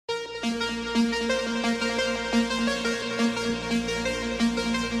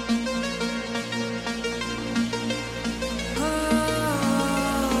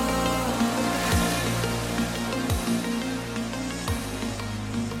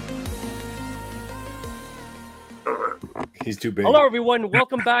He's too big. Hello, everyone.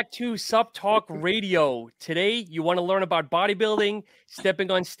 Welcome back to Sup Talk Radio. Today, you want to learn about bodybuilding,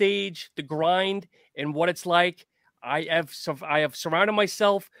 stepping on stage, the grind, and what it's like. I have surrounded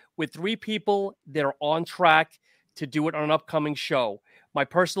myself with three people that are on track to do it on an upcoming show. My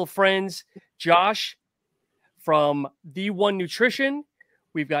personal friends, Josh from D1 Nutrition.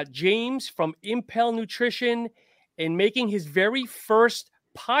 We've got James from Impel Nutrition, and making his very first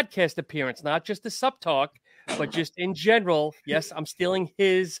podcast appearance, not just the Sup Talk, but just in general. Yes, I'm stealing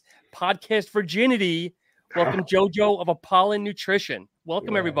his podcast virginity. Welcome, Jojo of Apollon Nutrition.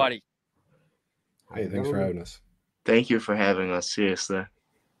 Welcome, everybody. Hey, thanks for having us. Thank you for having us. Seriously.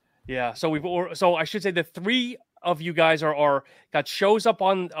 Yeah. So I should say the three of you guys are got shows up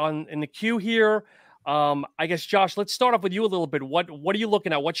on in the queue here. I guess Josh, let's start off with you a little bit. What are you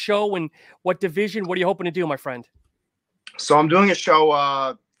looking at? What show and what division? What are you hoping to do, my friend? So I'm doing a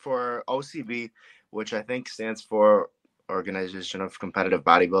show for OCB, which I think stands for Organization of Competitive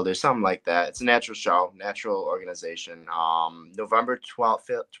Bodybuilders, something like that. It's a natural show, natural organization. November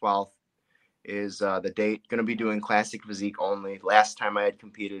 12th is the date. Going to be doing classic physique only. Last time I had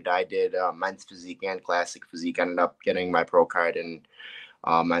competed, I did men's physique and classic physique. Ended up getting my pro card in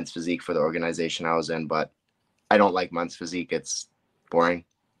men's physique for the organization I was in, but I don't like men's physique. It's boring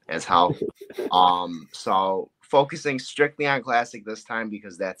as hell. So focusing strictly on classic this time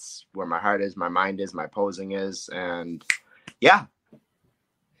because that's where my heart is, my mind is, my posing is, and yeah.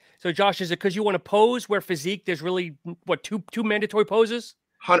 So Josh, is it because you want to pose where physique there's really two mandatory poses?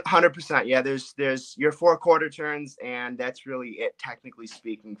 100%. Yeah, there's your 4 quarter turns, and that's really it, technically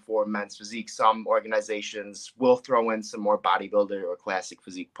speaking, for men's physique. Some organizations will throw in some more bodybuilder or classic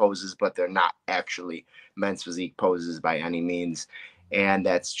physique poses, but they're not actually men's physique poses by any means. And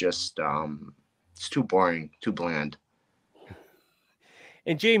that's just it's too boring, too bland.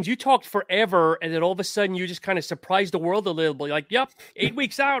 And James, you talked forever, and then all of a sudden you just kind of surprised the world a little bit. Like, yep, 8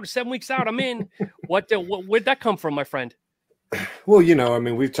 weeks out, 7 weeks out, I'm in. Where'd that come from, my friend? Well,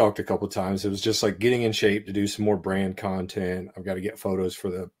 we've talked a couple of times. It was just like getting in shape to do some more brand content. I've got to get photos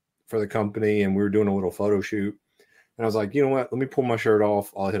for the company, and we were doing a little photo shoot. And I was like, you know what? Let me pull my shirt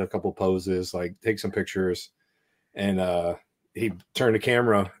off. I'll hit a couple poses, like take some pictures. And he turned the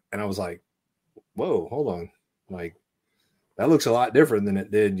camera, and I was like, whoa, hold on. Like, that looks a lot different than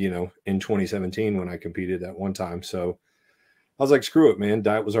it did, in 2017 when I competed that one time. So I was like, screw it, man.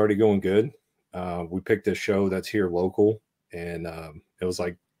 Diet was already going good. We picked this show that's here local, and it was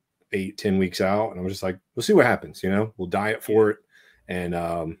like 8-10 weeks out. And I was just like, we'll see what happens. We'll diet for it.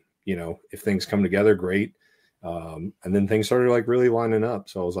 And, if things come together, great. And then things started like really lining up.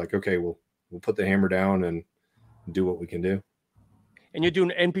 So I was like, okay, we'll put the hammer down and do what we can do. And you're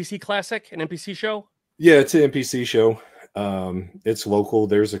doing an NPC Classic, an NPC show? Yeah, it's an NPC show. It's local.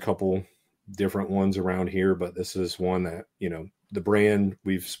 There's a couple different ones around here, but this is one that, the brand,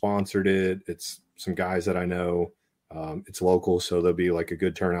 we've sponsored it. It's some guys that I know. It's local, so there'll be like a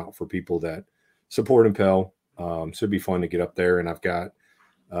good turnout for people that support Impel. So it'd be fun to get up there. And I've got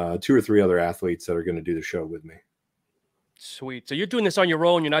 2 or 3 other athletes that are going to do the show with me. Sweet. So you're doing this on your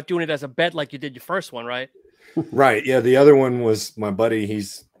own. You're not doing it as a bet like you did your first one, right? Right. Yeah. The other one was my buddy.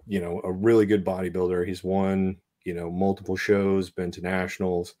 He's, a really good bodybuilder. He's won, multiple shows, been to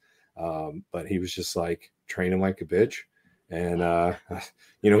nationals. But he was just like training like a bitch. And,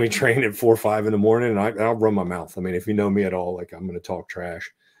 he trained at 4 or 5 in the morning, and I'll run my mouth. I mean, if you know me at all, like, I'm going to talk trash.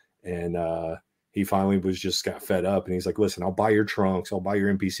 And he finally got fed up, and he's like, listen, I'll buy your trunks. I'll buy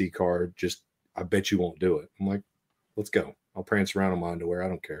your NPC card. Just, I bet you won't do it. I'm like, let's go. I'll prance around in my underwear. I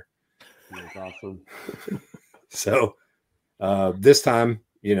don't care. That's awesome. So this time,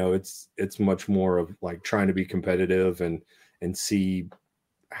 it's much more of like trying to be competitive and see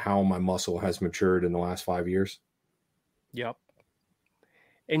how my muscle has matured in the last 5 years. Yep.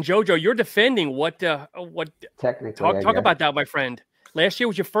 And Jojo, you're defending what technically talk about that, my friend. Last year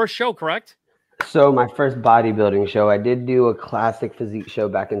was your first show, correct? So my first bodybuilding show, I did do a classic physique show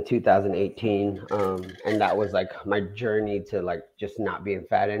back in 2018. And that was like my journey to like just not being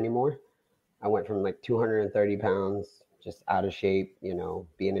fat anymore. I went from like 230 pounds, just out of shape,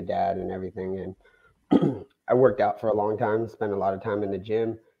 being a dad and everything. And I worked out for a long time, spent a lot of time in the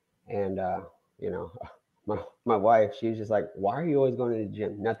gym. And, my wife, she was just like, why are you always going to the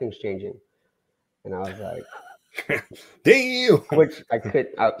gym? Nothing's changing. And I was like, damn. Which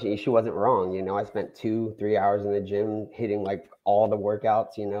she wasn't wrong. I spent 2-3 hours in the gym hitting like all the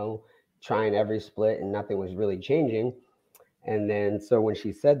workouts, trying every split, and nothing was really changing. And then, so when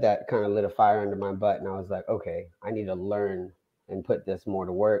she said that, kind of lit a fire under my butt. And I was like, okay, I need to learn and put this more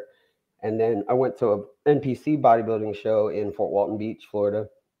to work. And then I went to an NPC bodybuilding show in Fort Walton Beach, Florida.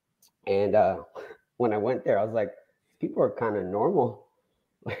 And when I went there, I was like, people are kind of normal,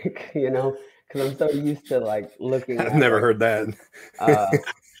 like, you know, because I'm so used to like looking I've at never like, heard that.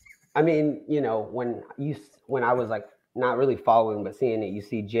 I mean, you know, when I was like not really following, but seeing it, you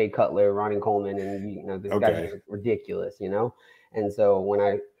see Jay Cutler, Ronnie Coleman, and you know, these guys are ridiculous, you know. And so when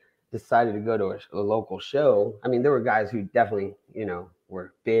I decided to go to a local show, I mean, there were guys who definitely, you know,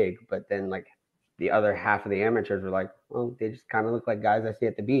 were big, but then like the other half of the amateurs were like, well, they just kind of look like guys I see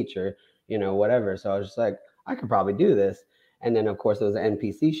at the beach or, you know, whatever. So I was just like, I could probably do this. And then of course it was an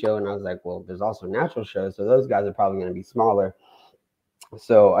NPC show, and I was like, well, there's also natural shows, so those guys are probably going to be smaller.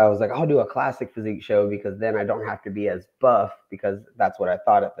 So I was like, I'll do a classic physique show because then I don't have to be as buff, because that's what I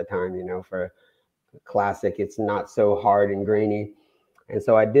thought at the time, you know, for classic, it's not so hard and grainy. And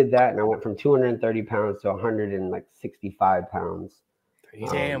so I did that, and I went from 230 pounds to 165 pounds.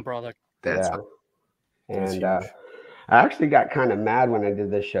 Damn, brother. That's And I actually got kind of mad when I did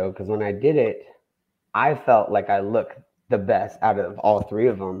this show, because when I did it, I felt like I looked the best out of all three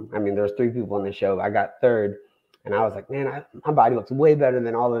of them. I mean, there was 3 people in the show. I got third. And I was like, man, my body looks way better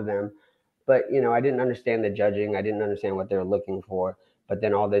than all of them. But, you know, I didn't understand the judging. I didn't understand what they were looking for. But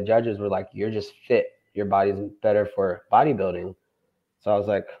then all the judges were like, you're just fit. Your body's better for bodybuilding. So I was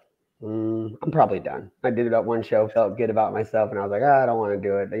like, I'm probably done. I did it at one show, felt good about myself. And I was like, I don't want to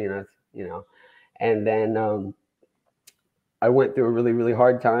do it. You know. And then I went through a really, really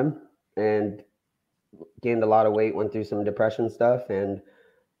hard time and gained a lot of weight, went through some depression stuff, and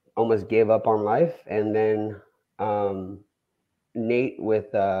almost gave up on life. And then Nate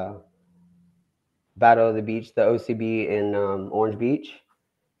with Battle of the Beach, the OCB in Orange Beach,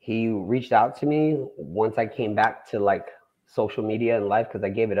 he reached out to me once I came back to like social media and life, because I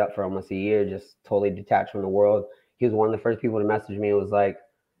gave it up for almost a year, just totally detached from the world. He was one of the first people to message me and was like,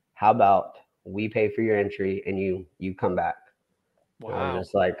 how about we pay for your entry and you come back? Wow. I was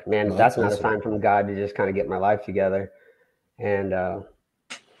just like, man, that's not awesome. A sign from God to just kind of get my life together. And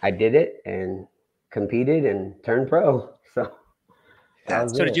I did it and competed and turned pro. So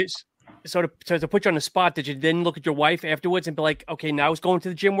did you? So to put you on the spot, did you then look at your wife afterwards and be like, okay, now it's going to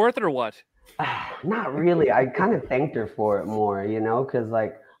the gym worth it or what? Not really. I kind of thanked her for it more, you know, because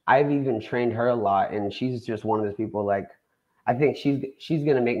like I've even trained her a lot, and she's just one of those people. Like, I think she's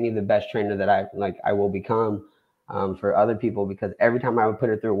gonna make me the best trainer that I will become for other people, because every time I would put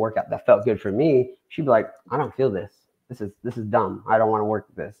her through a workout that felt good for me, she'd be like, I don't feel this. This is dumb. I don't want to work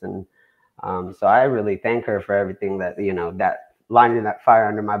this. And so I really thank her for everything that, you know, that lighting that fire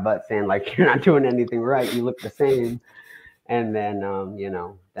under my butt, saying like, you're not doing anything right. You look the same. And then, you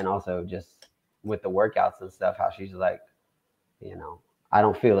know, then also just with the workouts and stuff, how she's like, you know, I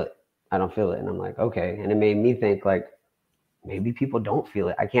don't feel it. I don't feel it. And I'm like, okay. And it made me think like, maybe people don't feel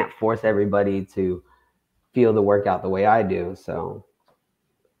it. I can't force everybody to feel the workout the way I do. So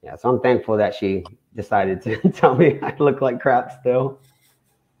yeah, so I'm thankful that she decided to tell me I look like crap still.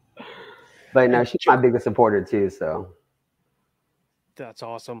 But no, she's my biggest supporter too. So that's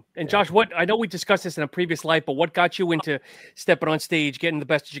awesome. And Josh, I know we discussed this in a previous life, but what got you into stepping on stage, getting the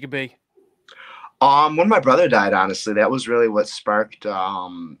best that you could be? When my brother died, honestly, that was really what sparked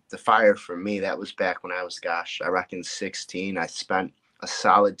the fire for me. That was back when I was, I reckon 16. I spent a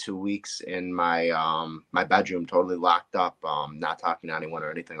solid 2 weeks in my my bedroom, totally locked up, not talking to anyone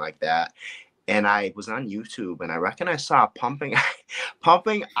or anything like that. And I was on YouTube, and I reckon I saw Pumping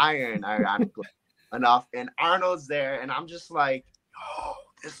Iron, ironically enough, and Arnold's there, and I'm just like, oh,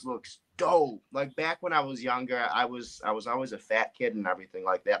 this looks dope. Like back when I was younger, I was always a fat kid and everything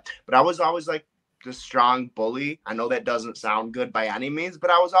like that, but I was always like the strong bully. I know that doesn't sound good by any means, but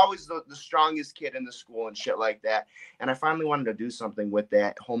I was always the strongest kid in the school and shit like that. And I finally wanted to do something with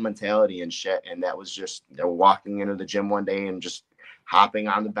that whole mentality and shit. And that was just walking into the gym one day and just hopping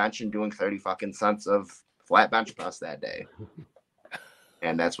on the bench and doing 30 fucking cents of flat bench press that day.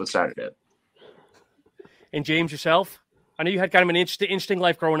 And that's what started it. And James, yourself? I know you had kind of an interesting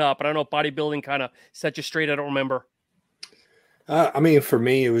life growing up, but I don't know if bodybuilding kind of set you straight. I don't remember. I mean, for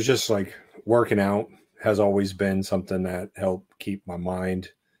me, it was just like working out has always been something that helped keep my mind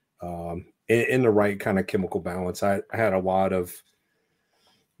in the right kind of chemical balance. I had a lot of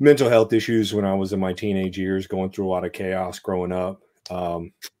mental health issues when I was in my teenage years, going through a lot of chaos growing up.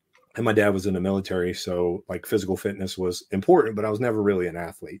 And my dad was in the military, so like physical fitness was important, but I was never really an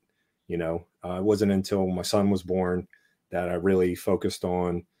athlete. You know, it wasn't until my son was born that I really focused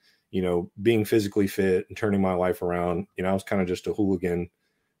on, you know, being physically fit and turning my life around. You know, I was kind of just a hooligan,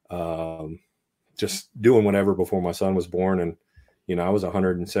 just doing whatever before my son was born. And, you know, I was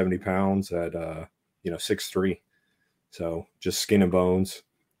 170 pounds at, 6'3". So just skin and bones.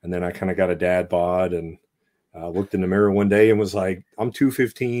 And then I kind of got a dad bod and looked in the mirror one day and was like, I'm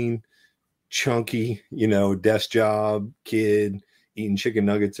 215, chunky, desk job kid eating chicken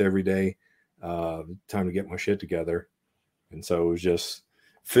nuggets every day. Time to get my shit together. And so it was just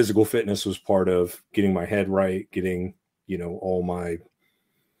physical fitness was part of getting my head right, getting, all my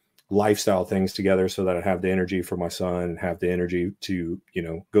lifestyle things together so that I have the energy for my son and have the energy to,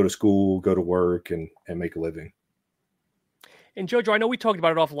 go to school, go to work and make a living. And Jojo, I know we talked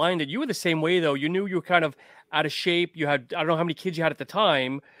about it offline that you were the same way though. You knew you were kind of out of shape. You had, I don't know how many kids you had at the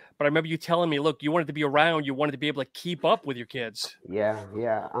time, but I remember you telling me, look, you wanted to be around, you wanted to be able to keep up with your kids. Yeah.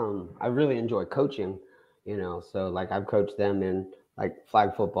 I really enjoy coaching, so like I've coached them in like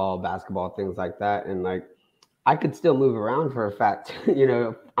flag football, basketball, things like that. And like, I could still move around for a fact.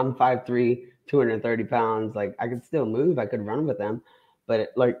 I'm 5'3", 230 pounds. Like I could still move. I could run with them.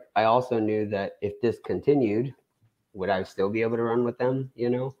 But I also knew that if this continued, would I still be able to run with them,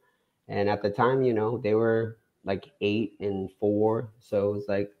 And at the time, they were like 8 and 4. So it was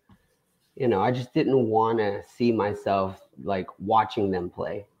like, I just didn't want to see myself like watching them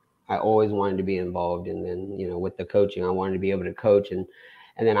play. I always wanted to be involved. And then, with the coaching, I wanted to be able to coach. And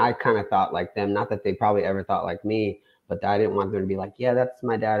then I kind of thought like them, not that they probably ever thought like me, but I didn't want them to be like, yeah, that's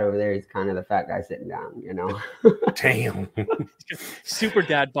my dad over there. He's kind of the fat guy sitting down, Damn. Super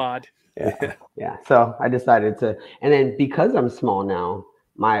dad bod. Yeah. So I decided to, and then because I'm small now,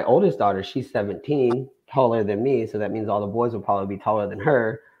 my oldest daughter, she's 17, taller than me. So that means all the boys will probably be taller than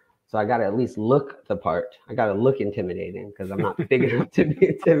her. So I got to at least look the part. I got to look intimidating because I'm not big enough to be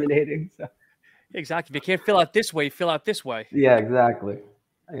intimidating. So. Exactly. If you can't fill out this way, fill out this way. Yeah, exactly.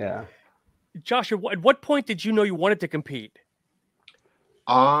 Yeah. Josh, at what point did you know you wanted to compete?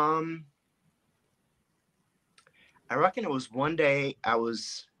 I reckon it was one day I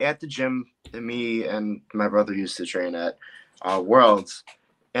was at the gym that me and my brother used to train at, Worlds,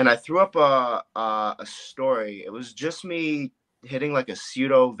 and I threw up a story. It was just me hitting like a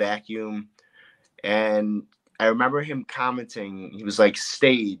pseudo vacuum, and I remember him commenting. He was like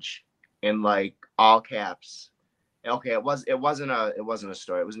 "stage" in like all caps. Okay, it wasn't a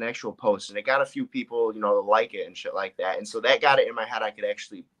story. It was an actual post, and it got a few people, to like it and shit like that. And so that got it in my head I could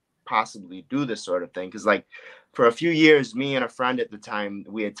actually possibly do this sort of thing, because like for a few years, me and a friend at the time,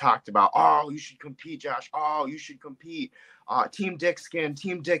 we had talked about, oh, you should compete, Josh. Oh, you should compete. Team Dick Skin.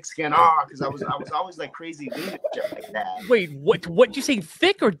 Because I was always like crazy lean and shit like that. Wait, what you saying?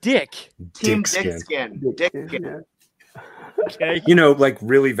 Thick or dick? Team Dick Skin. Dick Skin. Okay. Like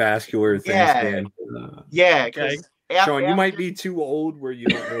really vascular things. Yeah. Yeah. Okay. Sean, you might be too old where you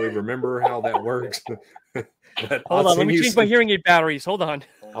don't really remember how that works. Hold on, let me change my hearing aid batteries. Hold on.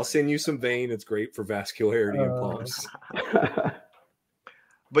 I'll send you some vein. It's great for vascularity and pumps.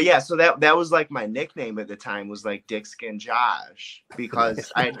 But yeah, so that was like my nickname at the time was like Dick Skin Josh,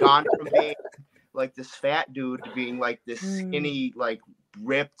 because I had gone from being like this fat dude to being like this skinny, like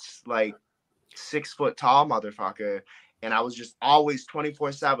ripped, like 6 foot tall motherfucker. And I was just always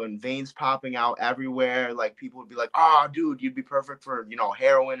 24/7, veins popping out everywhere. Like people would be like, "Oh, dude, you'd be perfect for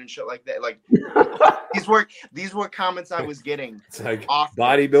heroin and shit like that." Like these were comments I was getting. It's like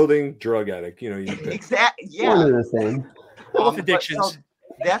bodybuilding, drug addict. Exactly. Yeah. One of the same. Both addictions. So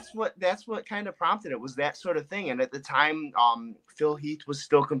that's what kind of prompted it, was that sort of thing. And at the time, Phil Heath was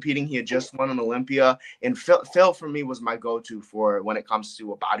still competing. He had just won an Olympia, and Phil for me was my go-to for when it comes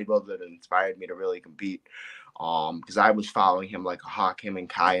to a bodybuilder that inspired me to really compete. Because I was following him like a hawk, him and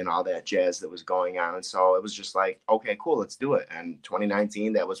Kai and all that jazz that was going on. And so it was just like, okay, cool, let's do it. And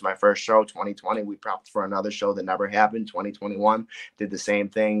 2019, that was my first show. 2020, we prepped for another show that never happened. 2021, did the same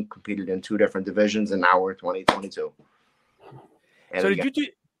thing, competed in 2 different divisions, and now we're 2022. And so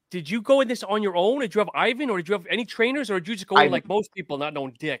did you go in this on your own? Did you have Ivan, or did you have any trainers, or did you just go in like most people, not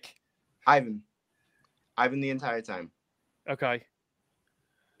knowing Dick? Ivan the entire time. Okay.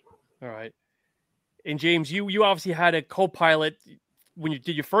 All right. And James, you obviously had a co-pilot when you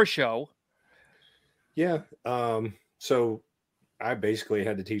did your first show. Yeah. So I basically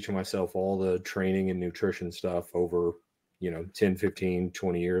had to teach myself all the training and nutrition stuff over, 10, 15,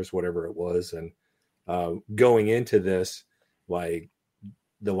 20 years, whatever it was. And going into this, like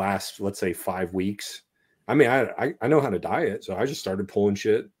the last, let's say 5 weeks, I mean, I know how to diet. So I just started pulling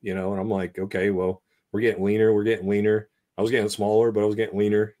shit, and I'm like, okay, well, we're getting leaner. I was getting smaller, but I was getting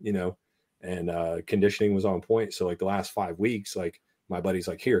leaner, and conditioning was on point. So like the last 5 weeks, like my buddy's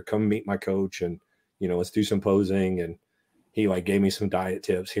like, here, come meet my coach, and let's do some posing. And he like gave me some diet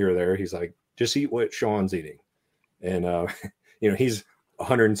tips here or there. He's like, just eat what Sean's eating. And he's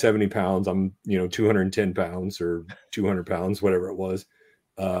 170 pounds. I'm 210 pounds or 200 pounds, whatever it was.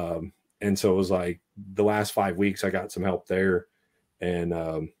 And so it was like the last 5 weeks I got some help there.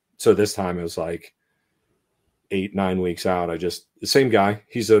 And so this time it was like, 8-9 weeks out, the same guy.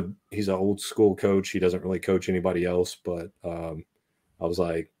 He's an old school coach. He doesn't really coach anybody else, but I was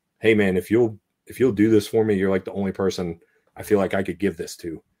like, hey man, if you'll do this for me, you're like the only person I feel like I could give this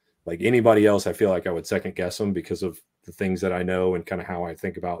to. Like anybody else, I feel like I would second guess them because of the things that I know and kind of how I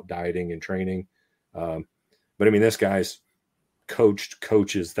think about dieting and training. But I mean, this guy's coached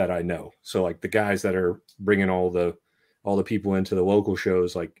coaches that I know. So like the guys that are bringing all the people into the local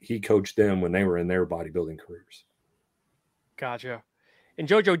shows, like he coached them when they were in their bodybuilding careers. Gotcha. And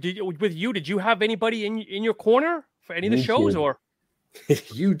Jojo, did you have anybody in your corner for any of the shows or?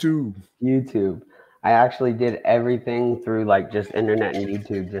 YouTube. I actually did everything through like just internet and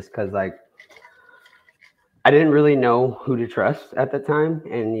YouTube, just because like I didn't really know who to trust at the time.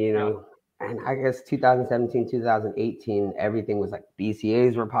 And, and I guess 2017, 2018, everything was like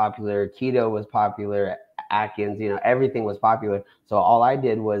BCAAs were popular. Keto was popular. Atkins, everything was popular. So all I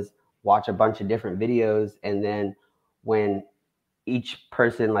did was watch a bunch of different videos. And then when each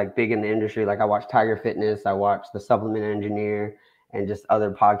person like big in the industry, like I watched Tiger Fitness, I watched The Supplement Engineer, and just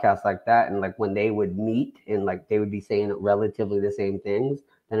other podcasts like that. And like when they would meet and like they would be saying relatively the same things,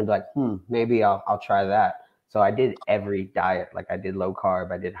 then I'd be like, maybe I'll try that. So I did every diet. Like I did low carb,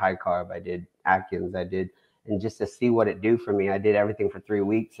 I did high carb, I did Atkins, and just to see what it do for me, I did everything for 3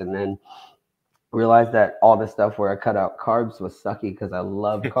 weeks and then realized that all the stuff where I cut out carbs was sucky because I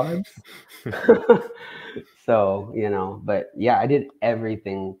love carbs. So, but yeah, I did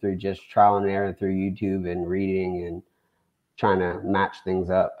everything through just trial and error through YouTube and reading and trying to match things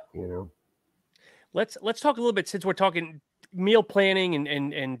up, Let's talk a little bit, since we're talking meal planning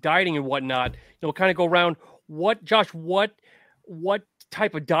and dieting and whatnot. We'll kind of go around. Josh, what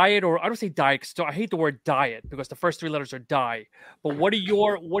type of diet, or I don't say diet, because I hate the word diet because the first 3 letters are die. But what are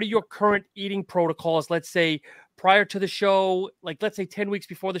your current eating protocols? Let's say prior to the show, like let's say 10 weeks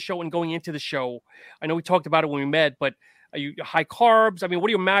before the show and going into the show. I know we talked about it when we met, but are you high carbs? I mean, what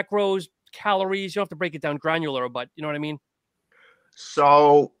are your macros, calories? You don't have to break it down granular, but you know what I mean?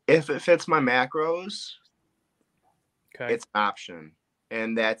 So if it fits my macros, okay, it's an option.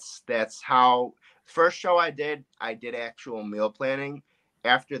 And that's how first show I did actual meal planning.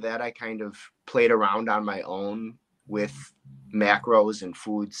 After that, I kind of played around on my own with macros and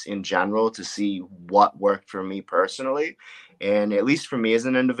foods in general to see what worked for me personally. And at least for me as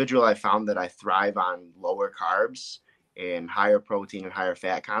an individual, I found that I thrive on lower carbs and higher protein and higher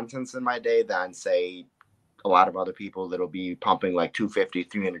fat contents in my day than, say, a lot of other people that'll be pumping like 250,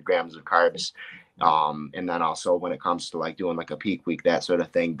 300 grams of carbs. And then also when it comes to like doing like a peak week, that sort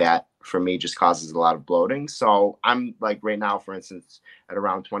of thing, that for me just causes a lot of bloating. So I'm like right now, for instance, at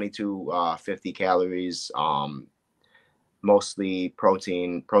around 2250 calories, mostly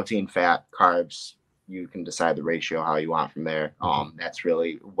protein, fat, carbs. You can decide the ratio how you want from there. That's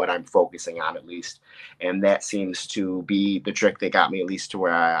really what I'm focusing on, at least. And that seems to be the trick that got me at least to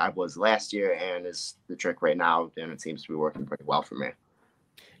where I was last year, and is the trick right now. And it seems to be working pretty well for me.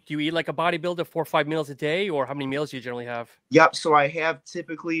 Do you eat like a bodybuilder 4 or 5 meals a day, or how many meals do you generally have? Yep. So I have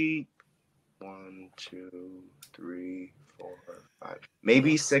typically 1, 2, 3, 4, 5,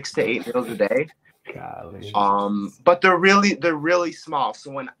 maybe 6 to 8 meals a day. Golly. But they're really small.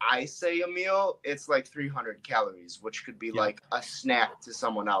 So when I say a meal, it's like 300 calories, which could be like a snack to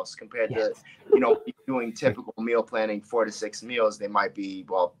someone else compared to, doing typical meal planning, 4 to 6 meals. They might be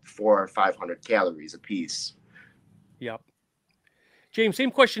 400 or 500 calories a piece. Yep. James,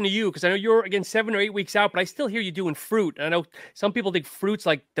 same question to you, because I know you're, again, 7 or 8 weeks out, but I still hear you doing fruit. And I know some people think fruit's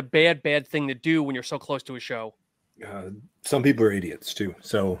like the bad thing to do when you're so close to a show. Some people are idiots too.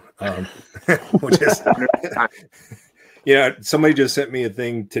 So, somebody just sent me a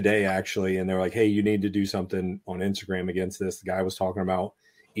thing today actually, and they're like, "Hey, you need to do something on Instagram against this." The guy was talking about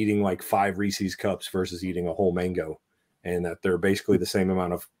eating like 5 Reese's cups versus eating a whole mango, and that they're basically the same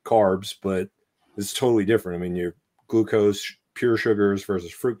amount of carbs, but it's totally different. I mean, your glucose, pure sugars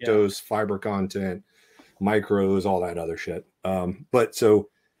versus fructose, fiber content, micros, all that other shit. But so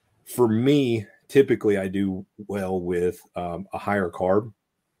for me, typically I do well with a higher carb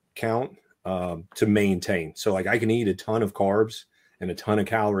count to maintain. So like I can eat a ton of carbs and a ton of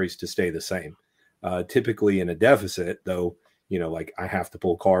calories to stay the same. Typically in a deficit though, like I have to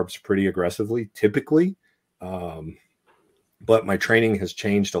pull carbs pretty aggressively typically. But my training has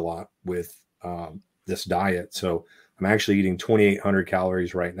changed a lot with this diet. So I'm actually eating 2,800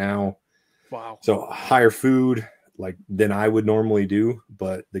 calories right now. Wow. So higher food like than I would normally do,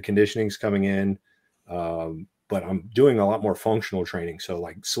 but the conditioning's coming in. But I'm doing a lot more functional training. So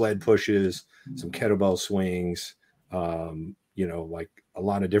like sled pushes, some kettlebell swings, like a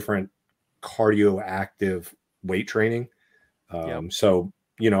lot of different cardio active weight training. So,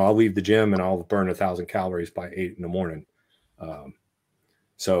 I'll leave the gym and I'll burn 1,000 calories by 8 in the morning.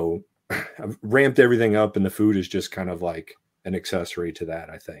 So I've ramped everything up, and the food is just kind of like an accessory to that,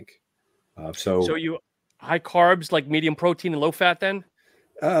 I think. So you high carbs, like medium protein and low fat then?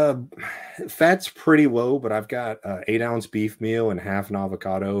 Fat's pretty low, but I've got 8-ounce beef meal and half an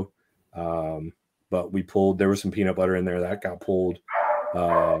avocado. But there was some peanut butter in there that got pulled.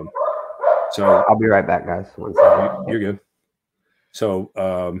 So I'll be right back, guys. One second. You're good. So,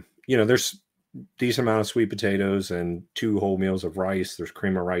 there's decent amount of sweet potatoes and 2 whole meals of rice. There's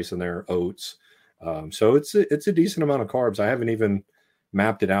cream of rice in there, oats. So it's a decent amount of carbs. I haven't even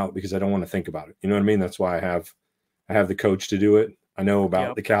mapped it out because I don't want to think about it. You know what I mean? That's why I have the coach to do it. I know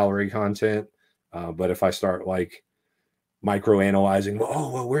about the calorie content, but if I start like micro analyzing,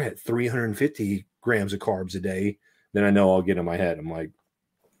 well, we're at 350 grams of carbs a day, then I know I'll get in my head. I'm like,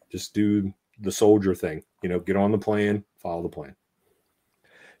 just do the soldier thing, get on the plan, follow the plan.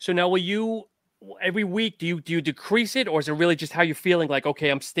 So now will you every week, do you decrease it, or is it really just how you're feeling? Like, okay,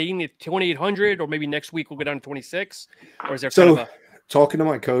 I'm staying at 2,800, or maybe next week we'll go down to 26, or is there talking to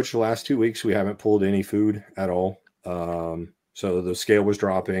my coach the last 2 weeks, we haven't pulled any food at all. So the scale was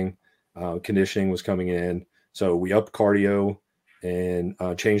dropping, conditioning was coming in. So we upped cardio and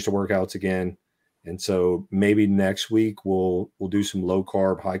changed the workouts again. And so maybe next week we'll do some low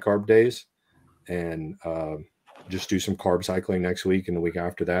carb, high carb days, and just do some carb cycling next week and the week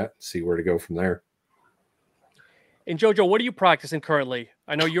after that, see where to go from there. And Jojo, what are you practicing currently?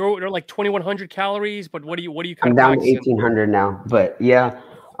 I know you're like 2,100 calories, but what are you kind I'm of down practicing? 1,800 now, but yeah,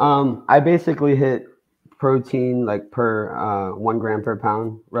 I basically hit protein like per 1 gram per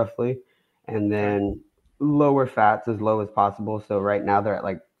pound roughly, and then lower fats as low as possible. So right now they're at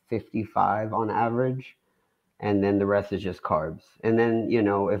like 55 on average, and then the rest is just carbs. And then,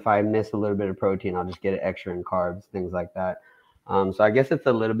 if I miss a little bit of protein, I'll just get it extra in carbs, things like that. So I guess it's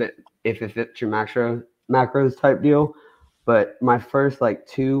a little bit if it fits your macros type deal. But my first like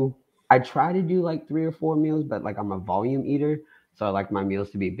 2, I try to do like 3 or 4 meals, but like I'm a volume eater, so I like my meals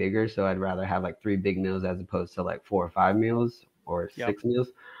to be bigger. So I'd rather have like 3 big meals as opposed to like 4 or 5 meals or 6 meals.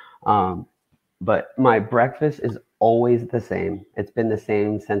 But my breakfast is always the same. It's been the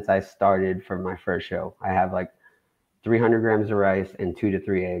same since I started for my first show. I have like 300 grams of rice and 2 to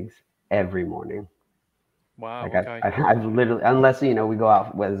 3 eggs every morning. Wow. Like okay. I've literally, unless, we go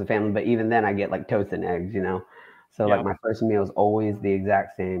out as a family, but even then I get like toast and eggs, So like my first meal is always the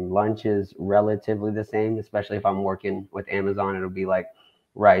exact same. Lunch is relatively the same, especially if I'm working with Amazon. It'll be like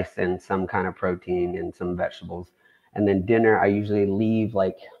rice and some kind of protein and some vegetables. And then dinner, I usually leave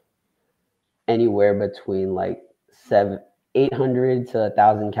like anywhere between like 800 to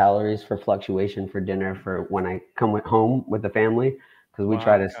 1,000 calories for fluctuation for dinner for when I come home with the family, because we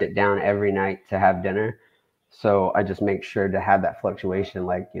try to sit down every night to have dinner. So I just make sure to have that fluctuation.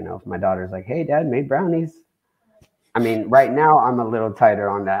 Like, if my daughter's like, hey, Dad, made brownies. I mean, right now I'm a little tighter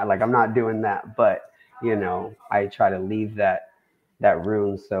on that. Like, I'm not doing that, but, I try to leave that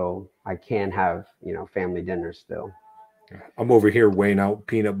room so I can have, family dinner still. I'm over here weighing out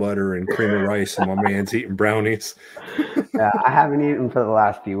peanut butter and cream of rice, and my man's eating brownies. Yeah, I haven't eaten for the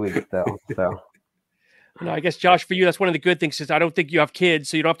last few weeks, though. So, I guess, Josh, for you, that's one of the good things, is I don't think you have kids,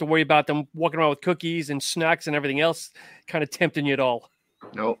 so you don't have to worry about them walking around with cookies and snacks and everything else kind of tempting you at all.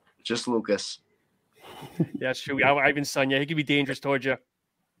 Nope, just Lucas. Yeah, that's true. Ivan's son, he can be dangerous towards you.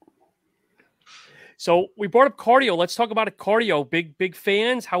 So we brought up cardio. Let's talk about cardio. Big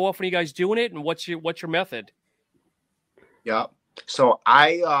fans. How often are you guys doing it, and what's your method? Yeah. So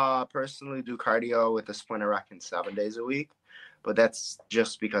I personally do cardio with a splinter rack 7 days a week, but that's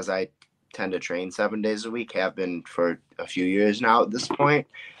just because I tend to train 7 days a week, have been for a few years now at this point.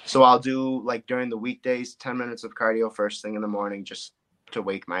 So I'll do like during the weekdays, 10 minutes of cardio first thing in the morning, just to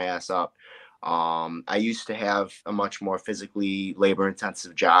wake my ass up. I used to have a much more physically labor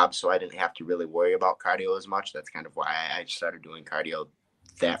intensive job, so I didn't have to really worry about cardio as much. That's kind of why I started doing cardio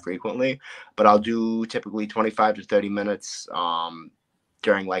that frequently, but I'll do typically 25 to 30 minutes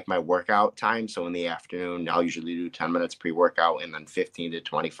during like my workout time. So in the afternoon, I'll usually do 10 minutes pre-workout and then 15 to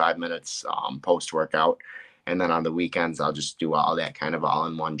 25 minutes post-workout. And then on the weekends, I'll just do all that kind of all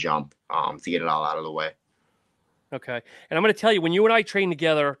in one jump to get it all out of the way. Okay. And I'm going to tell you, when you and I trained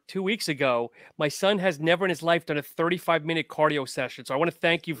together 2 weeks ago, my son has never in his life done a 35-minute cardio session. So I want to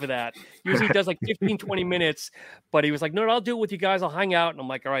thank you for that. Usually he does like 15, 20 minutes, but he was like, no, I'll do it with you guys. I'll hang out. And I'm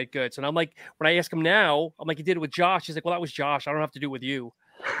like, all right, good. So I'm like, when I ask him now, I'm like, you did it with Josh. He's like, well, that was Josh. I don't have to do it with you.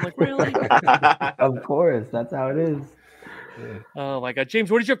 I'm like, really? Of course. That's how it is. Oh my God.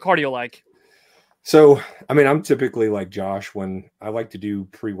 James, what is your cardio like? So, I mean, I'm typically like Josh when I like to do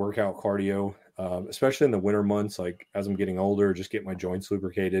pre-workout cardio. especially in the winter months. Like as I'm getting older, just get my joints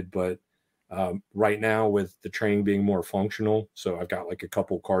lubricated. But right now, with the training being more functional, so I've got like a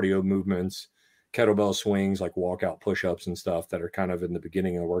couple cardio movements, kettlebell swings, like walkout push-ups and stuff that are kind of in the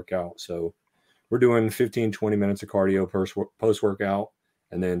beginning of the workout. So we're doing 15, 20 minutes of cardio post-workout,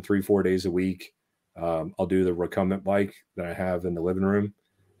 and then 3-4 days a week. I'll do the recumbent bike that I have in the living room,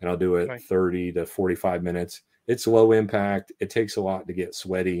 and I'll do it 30 to 45 minutes. It's low impact. It takes a lot to get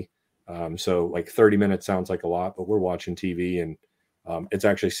sweaty. So like 30 minutes sounds like a lot, but we're watching TV, and it's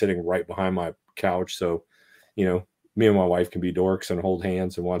actually sitting right behind my couch. So, you know, me and my wife can be dorks and hold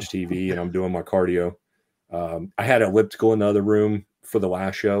hands and watch TV, and I'm doing my cardio. I had elliptical in the other room for the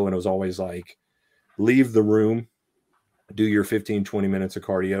last show, and it was always like, leave the room, do your 15, 20 minutes of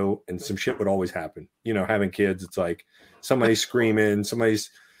cardio, and some shit would always happen. You know, having kids, it's like somebody's screaming, somebody's,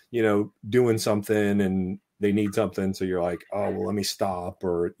 you know, doing something and they need something. So you're like, oh, well, let me stop.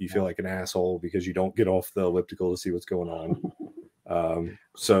 Or you feel like an asshole because you don't get off the elliptical to see what's going on.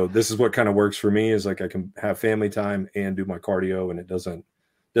 So this is what kind of works for me, is like I can have family time and do my cardio, and it doesn't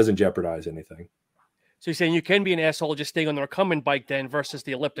jeopardize anything. So you're saying you can be an asshole just staying on the recumbent bike then versus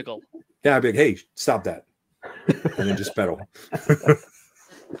the elliptical? Yeah, I'd be like, hey, stop that. And then just pedal.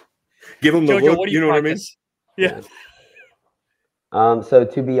 Give them the Jojo, look, you know practice? What I mean? Yeah. So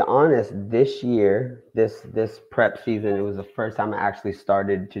to be honest, this year, this prep season, it was the first time I actually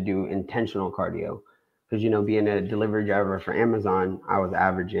started to do intentional cardio. Because, you know, being a delivery driver for Amazon, I was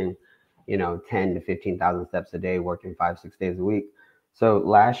averaging, you know, 10 to 15,000 steps a day, working 5-6 days a week. So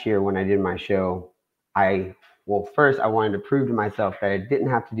last year when I did my show, first I wanted to prove to myself that I didn't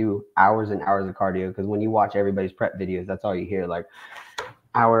have to do hours and hours of cardio, because when you watch everybody's prep videos, that's all you hear, like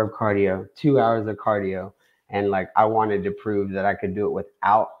hour of cardio, 2 hours of cardio. And like, I wanted to prove that I could do it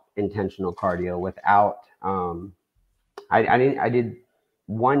without intentional cardio, without, I did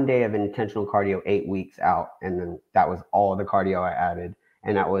 1 day of intentional cardio 8 weeks out. And then that was all the cardio I added.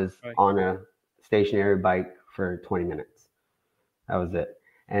 And that was on a stationary bike for 20 minutes. That was it.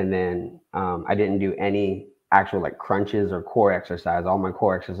 And then I didn't do any actual like crunches or core exercise. All my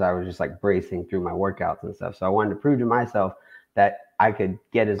core exercise was just like bracing through my workouts and stuff. So I wanted to prove to myself that I could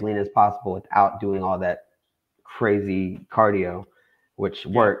get as lean as possible without doing all that crazy cardio, which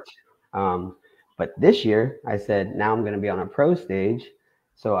worked. But this year I said, now I'm going to be on a pro stage.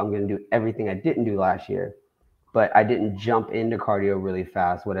 So I'm going to do everything I didn't do last year, but I didn't jump into cardio really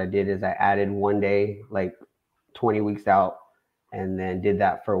fast. What I did is I added 1 day, like 20 weeks out, and then did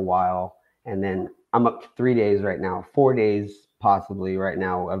that for a while. And then I'm up to 3 days right now, 4 days possibly right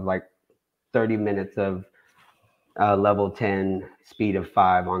now, of like 30 minutes of level 10 speed of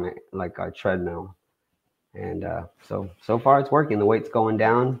 5 on like a treadmill. And so far it's working. The weight's going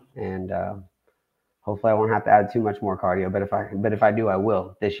down, and hopefully I won't have to add too much more cardio. But if I do, I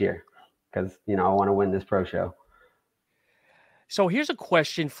will this year, because, you know, I want to win this pro show. So here's a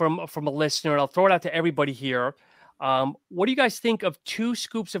question from a listener, and I'll throw it out to everybody here. What do you guys think of 2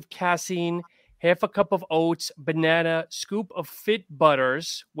 scoops of casein, half a cup of oats, banana, scoop of Fit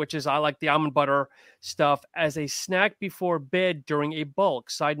Butters, which is, I like the almond butter stuff, as a snack before bed during a bulk?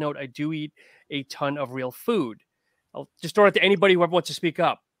 Side note, I do eat a ton of real food. I'll just throw it to anybody who wants to speak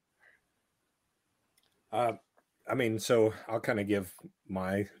up. I mean, so I'll kind of give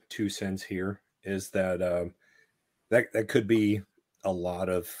my 2 cents here, is that that could be a lot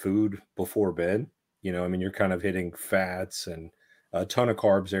of food before bed. You know, I mean, you're kind of hitting fats and a ton of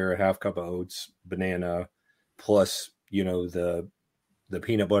carbs there, a half cup of oats, banana, plus, you know, the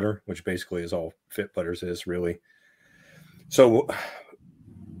peanut butter, which basically is all Fit Butters is, really. So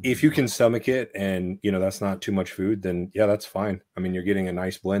if you can stomach it and, you know, that's not too much food, then yeah, that's fine. I mean, you're getting a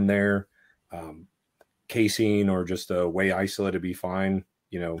nice blend there. Casein or just a whey isolate would be fine.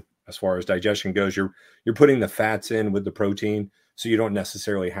 You know, as far as digestion goes, you're putting the fats in with the protein, so you don't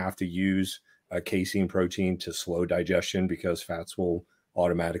necessarily have to use a casein protein to slow digestion, because fats will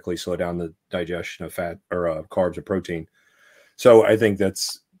automatically slow down the digestion of fat or carbs or protein. So I think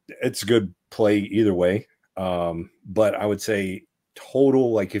it's a good play either way. But I would say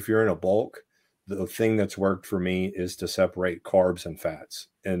total, like if you're in a bulk, the thing that's worked for me is to separate carbs and fats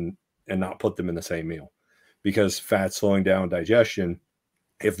and not put them in the same meal, because fats slowing down digestion,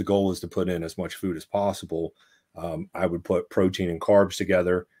 if the goal is to put in as much food as possible, I would put protein and carbs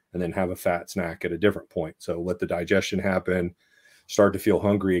together and then have a fat snack at a different point. So let the digestion happen, start to feel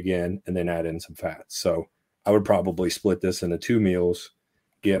hungry again, and then add in some fats. So I would probably split this into 2 meals,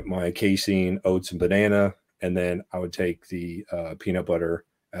 get my casein, oats, and banana, and then I would take the peanut butter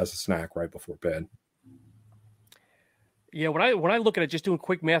as a snack right before bed. Yeah, when I look at it, just doing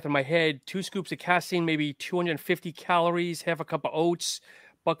quick math in my head, 2 scoops of casein, maybe 250 calories, half a cup of oats,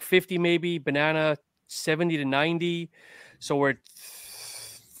 $150 maybe. Banana 70 to 90. So we're at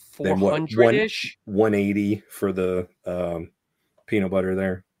Then what? 400-ish. 180 for the peanut butter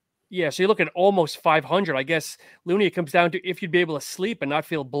there. Yeah, so you're looking at almost 500. I guess, Looney, it comes down to if you'd be able to sleep and not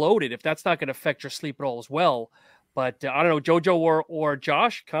feel bloated. If that's not going to affect your sleep at all as well. But I don't know, JoJo or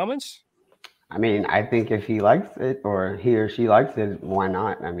Josh, comments? I mean, I think if he likes it or he or she likes it, why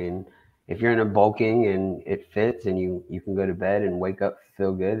not? I mean, if you're in a bulking and it fits and you can go to bed and wake up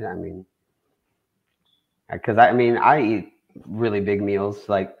feel good, I mean, because I eat really big meals.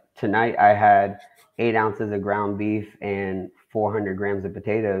 Like tonight I had 8 ounces of ground beef and 400 grams of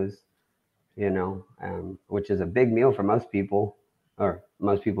potatoes, which is a big meal for most people, or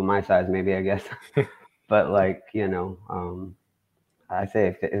most people my size, maybe, I guess. But like, I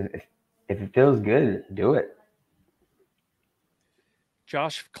say if it feels good, do it.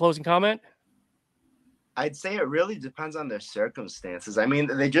 Josh, closing comment? I'd say it really depends on their circumstances. I mean,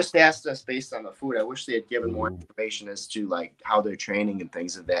 they just asked us based on the food. I wish they had given more information as to like how they're training and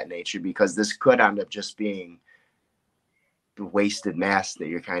things of that nature, because this could end up just being the wasted mass that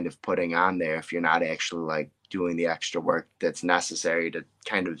you're kind of putting on there if you're not actually like doing the extra work that's necessary to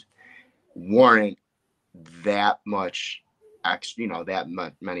kind of warrant that much extra,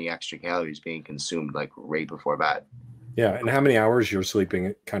 many extra calories being consumed like right before bed. Yeah, and how many hours you're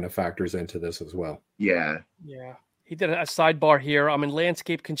sleeping kind of factors into this as well. Yeah. He did a sidebar here. I'm in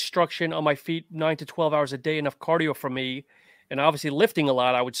landscape construction on my feet 9 to 12 hours a day, enough cardio for me, and obviously lifting a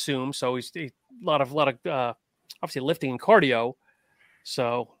lot, I would assume. So he's a lot of obviously lifting and cardio.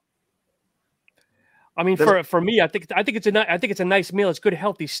 So, I mean, for me, I think it's a nice meal. It's good,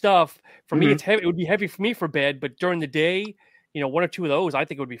 healthy stuff. For me, it's heavy. It would be heavy for me for bed, but during the day, 1 or 2 of those, I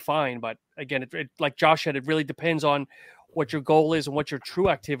think it would be fine. But again, it like Josh said, it really depends on what your goal is and what your true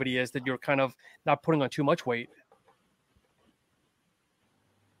activity is, that you're kind of not putting on too much weight.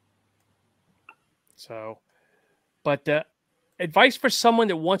 So, but advice for someone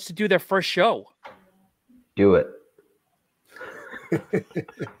that wants to do their first show. Do it.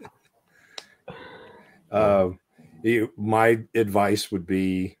 My advice would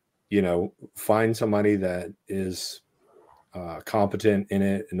be, find somebody that is competent in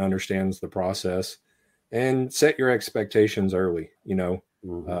it and understands the process, and set your expectations early.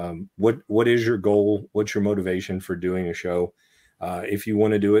 What is your goal? What's your motivation for doing a show? If you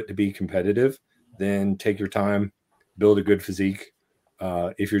want to do it to be competitive, then take your time, build a good physique.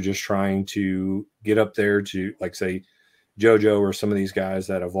 If you're just trying to get up there to, like, say, JoJo or some of these guys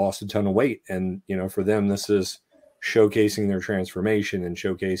that have lost a ton of weight, and for them this is showcasing their transformation and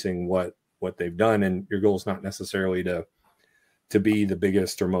showcasing what they've done, and your goal is not necessarily to be the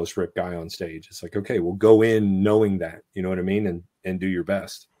biggest or most ripped guy on stage. It's like, okay, we'll go in knowing that, you know what I mean, and do your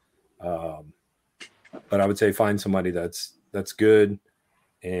best. But I would say find somebody that's good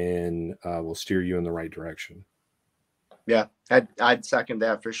and will steer you in the right direction. Yeah, I'd second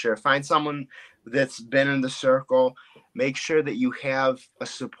that for sure. Find someone that's been in the circle. Make sure that you have a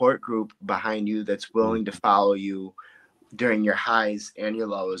support group behind you that's willing to follow you during your highs and your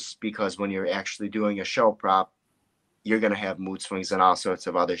lows, because when you're actually doing a show prop, you're going to have mood swings and all sorts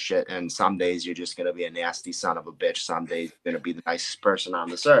of other shit. And some days you're just going to be a nasty son of a bitch. Some days you're going to be the nicest person on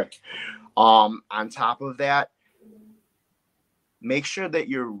this earth. On top of that, make sure that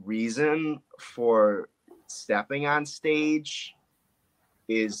your reason for stepping on stage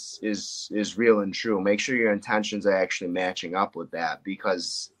is real and true. Make sure your intentions are actually matching up with that,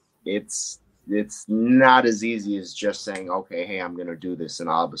 because it's not as easy as just saying, okay, hey, I'm going to do this, and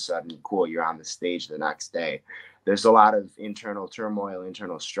all of a sudden, cool, you're on the stage the next day. There's a lot of internal turmoil,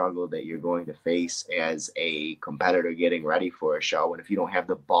 internal struggle that you're going to face as a competitor getting ready for a show. And if you don't have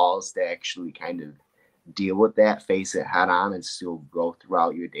the balls to actually kind of deal with that, face it head on, and still go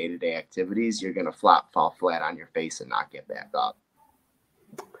throughout your day-to-day activities, you're going to fall flat on your face and not get back up.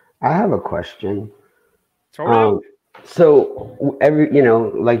 I have a question. Throw it out. So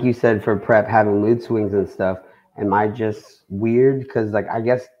like you said, for prep, having mood swings and stuff, am I just weird? Because I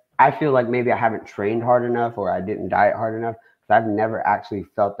guess I feel like maybe I haven't trained hard enough, or I didn't diet hard enough. I've never actually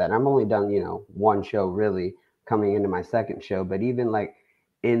felt that. I've only done, one show really, coming into my second show. But even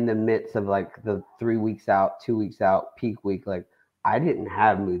in the midst of the 3 weeks out, 2 weeks out, peak week, I didn't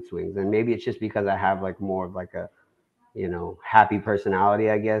have mood swings. And maybe it's just because I have more of a, happy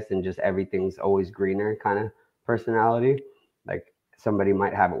personality, I guess, and just everything's always greener kind of personality. Somebody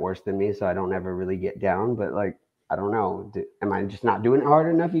might have it worse than me, so I don't ever really get down. But I don't know. Am I just not doing it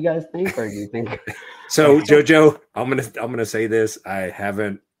hard enough, you guys think? Or do you think? So, JoJo, I'm gonna say this. I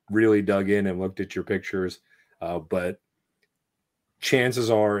haven't really dug in and looked at your pictures, but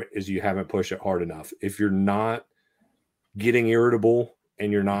chances are is you haven't pushed it hard enough. If you're not getting irritable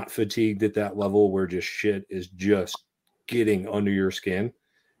and you're not fatigued at that level where just shit is just getting under your skin.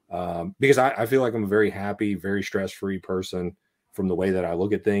 Because I feel like I'm a very happy, very stress-free person from the way that I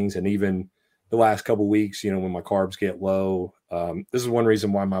look at things. And even the last couple of weeks, you know, when my carbs get low, this is one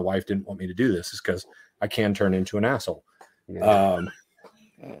reason why my wife didn't want me to do this, is because I can turn into an asshole. Yeah.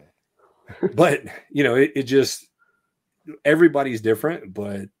 But, you know, it just, everybody's different,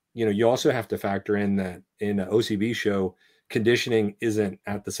 but, you know, you also have to factor in that in an OCB show, conditioning isn't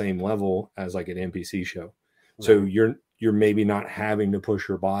at the same level as like an NPC show. Right. So you're maybe not having to push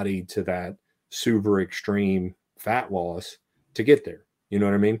your body to that super extreme fat loss to get there. You know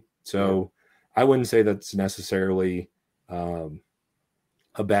what I mean? So I wouldn't say that's necessarily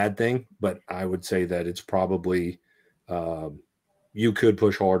a bad thing, but I would say that it's probably you could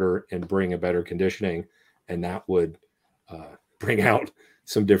push harder and bring a better conditioning, and that would bring out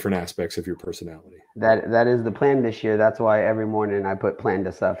some different aspects of your personality. That is the plan this year. That's why every morning I put plan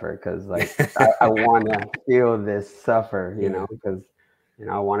to suffer, because like I want to feel this suffer, you know, because you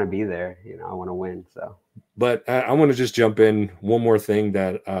know I want to be there, you know, I want to win. So, but I want to just jump in. One more thing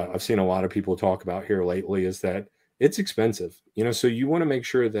that I've seen a lot of people talk about here lately is that it's expensive, you know, so you want to make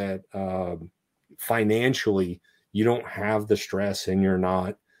sure that financially you don't have the stress and you're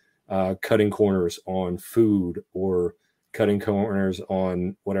not cutting corners on food or cutting corners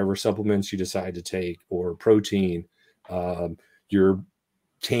on whatever supplements you decide to take or protein, your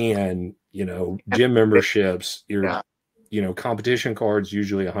tan, you know, gym memberships, your, you know, competition cards,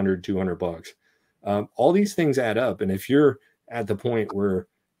 usually $100, $200. All these things add up. And if you're at the point where,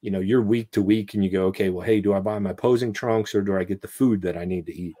 you know, you're week to week and you go, okay, well, hey, do I buy my posing trunks or do I get the food that I need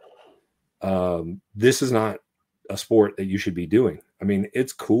to eat? This is not a sport that you should be doing. I mean,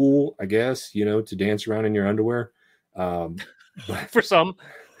 it's cool, I guess, you know, to dance around in your underwear. But, for some,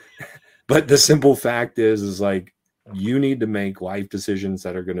 but the simple fact is like, you need to make life decisions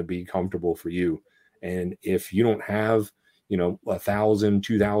that are going to be comfortable for you. And if you don't have, you know, $1,000,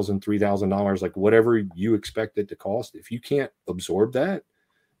 $2,000, $3,000, like whatever you expect it to cost, if you can't absorb that,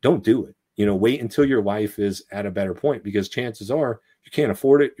 don't do it. You know, wait until your life is at a better point, because chances are you can't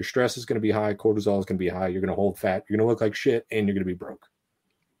afford it. Your stress is going to be high. Cortisol is going to be high. You're going to hold fat. You're going to look like shit, and you're going to be broke.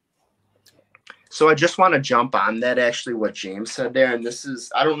 So I just want to jump on that, actually, what James said there. And this is,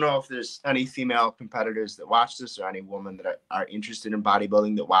 I don't know if there's any female competitors that watch this or any women that are interested in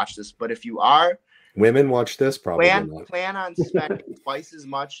bodybuilding that watch this. But if you are, women watch this, probably plan on spending twice as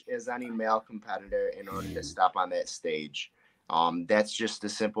much as any male competitor in order to step on that stage. That's just a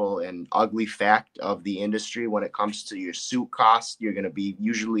simple and ugly fact of the industry. When it comes to your suit cost, you're going to be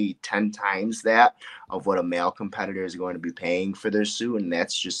usually 10 times that of what a male competitor is going to be paying for their suit. And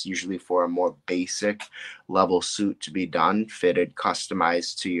that's just usually for a more basic level suit to be done, fitted,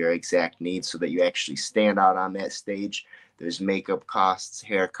 customized to your exact needs so that you actually stand out on that stage. There's makeup costs,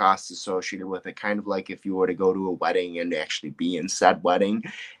 hair costs associated with it, kind of like if you were to go to a wedding and actually be in said wedding.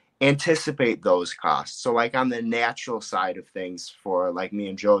 Anticipate those costs. So like on the natural side of things, for like me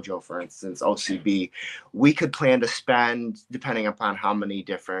and JoJo, for instance, OCB, we could plan to spend, depending upon how many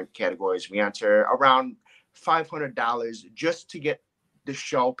different categories we enter, around $500 just to get the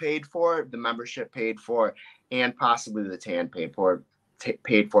show paid for, the membership paid for, and possibly the tan paid for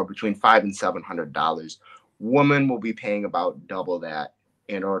between $500 and $700. Women will be paying about double that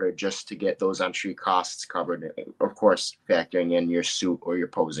in order just to get those entry costs covered, of course, factoring in your suit or your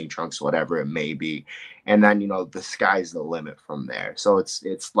posing trunks, whatever it may be. And then, you know, the sky's the limit from there. So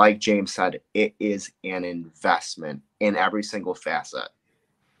it's like James said, it is an investment in every single facet.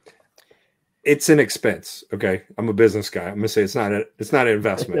 It's an expense. Okay. I'm a business guy. I'm going to say it's not an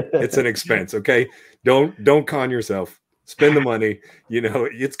investment. It's an expense. Okay. Don't con yourself. Spend the money, you know,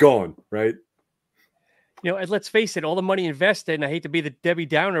 it's gone, right? You know, and let's face it, all the money invested, and I hate to be the Debbie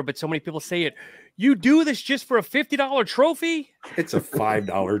Downer, but so many people say it, you do this just for a $50 trophy? It's a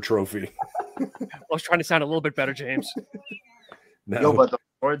 $5 trophy. I was trying to sound a little bit better, James. No, but the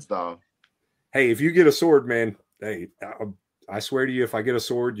swords, though. Hey, if you get a sword, man, hey, I swear to you, if I get a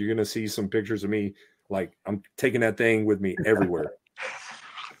sword, you're going to see some pictures of me. Like, I'm taking that thing with me everywhere.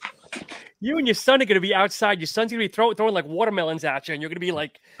 You and your son are going to be outside. Your son's going to be throwing like watermelons at you, and you're going to be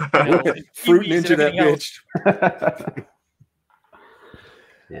like, you know, fruiting into that bitch.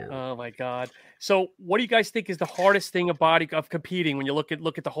 Yeah. Oh my God. So what do you guys think is the hardest thing of competing when you look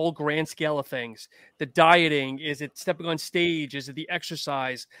at the whole grand scale of things? The dieting, is it stepping on stage? Is it the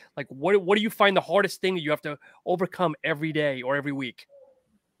exercise? Like what do you find the hardest thing that you have to overcome every day or every week?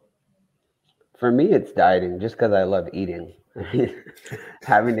 For me, it's dieting, just because I love eating.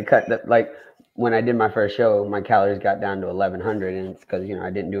 Having to cut like when I did my first show, my calories got down to 1,100, and it's because, you know, I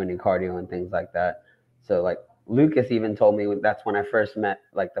didn't do any cardio and things like that. So like Lucas even told me that's when I first met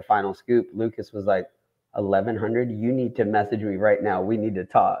like the Final Scoop. Lucas was like, 1100, you need to message me right now. We need to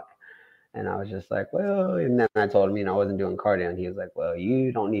talk. And I was just like, well, and then I told him, I wasn't doing cardio. And he was like, well,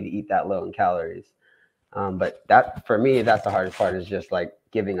 you don't need to eat that low in calories. But that, for me, that's the hardest part, is just like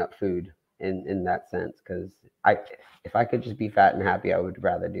giving up food in that sense. Because if I could just be fat and happy, I would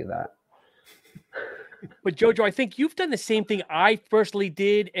rather do that. But Jojo, I think you've done the same thing I personally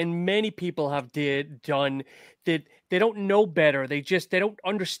did, and many people have done, that they don't know better. They don't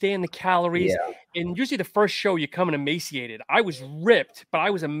understand the calories. Yeah. And usually the first show you come in emaciated. I was ripped, but I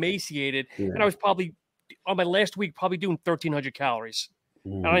was emaciated. Yeah. And I was probably on my last week, probably doing 1,300 calories.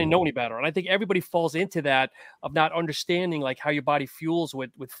 And I didn't know any better. And I think everybody falls into that of not understanding like how your body fuels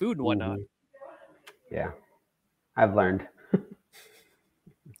with food and whatnot. Yeah, I've learned.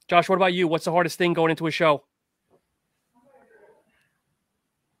 Josh, what about you? What's the hardest thing going into a show?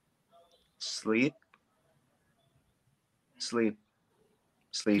 Sleep.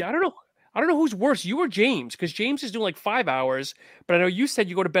 Yeah, I don't know who's worse, you or James, because James is doing like 5 hours, but I know you said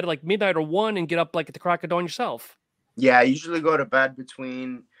you go to bed at like midnight or 1 and get up like at the crack of dawn yourself. Yeah, I usually go to bed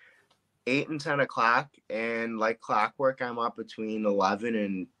between 8 and 10 o'clock, and like clockwork, I'm up between 11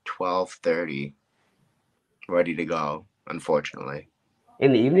 and 12:30, ready to go, unfortunately.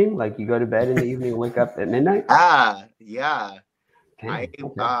 In the evening? Like you go to bed in the evening and wake up at midnight? Yeah. Okay.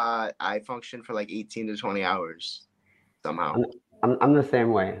 I function for like 18 to 20 hours somehow. I'm the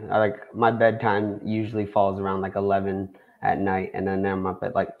same way. My bedtime usually falls around like 11 at night, and then I'm up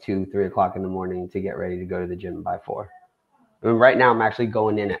at like 2-3 o'clock in the morning to get ready to go to the gym by 4. I mean, right now I'm actually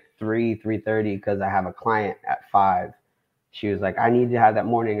going in at 3:30 because I have a client at 5. She was like, I need to have that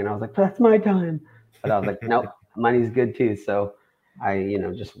morning, and I was like, that's my time. But I was like, nope, money's good too. So I,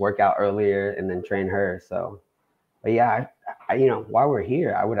 just work out earlier and then train her. So, but yeah, I while we're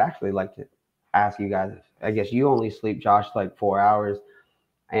here, I would actually like to ask you guys, I guess you only sleep, Josh, like 4 hours,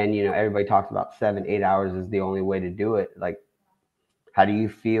 and, everybody talks about 7-8 hours is the only way to do it. Like, how do you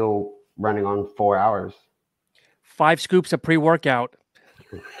feel running on 4 hours? 5 scoops of pre-workout.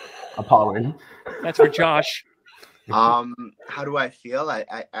 Appalling. That's for Josh. How do I feel?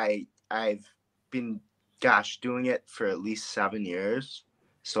 I've been doing it for at least 7 years.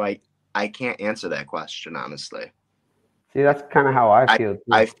 So I can't answer that question, honestly. See, that's kind of how I feel.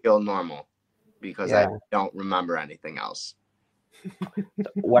 I feel normal because I don't remember anything else.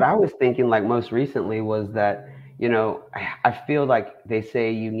 What I was thinking, like most recently, was that, I feel like they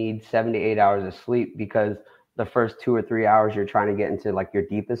say you need 7 to 8 hours of sleep because the first 2 or 3 hours you're trying to get into like your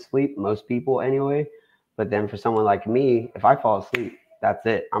deepest sleep, most people anyway. But then for someone like me, if I fall asleep, that's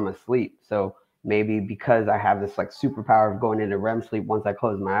it. I'm asleep. So maybe because I have this like superpower of going into REM sleep, once I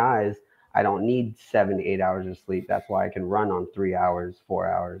close my eyes, I don't need 7 to 8 hours of sleep. That's why I can run on 3 hours,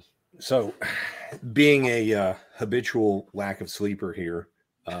 4 hours. So being a habitual lack of sleeper here,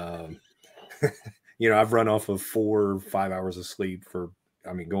 I've run off of 4 or 5 hours of sleep for,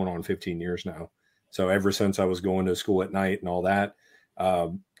 going on 15 years now. So ever since I was going to school at night and all that,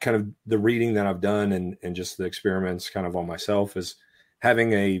 kind of the reading that I've done and just the experiments kind of on myself is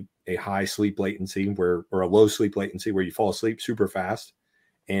having a high sleep latency or a low sleep latency where you fall asleep super fast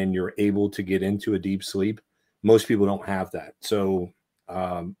and you're able to get into a deep sleep. Most people don't have that. So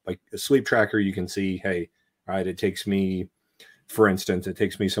like a sleep tracker, you can see, hey, all right, it takes me, for instance,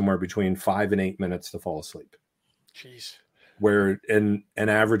 somewhere between 5 and 8 minutes to fall asleep. Jeez. Where an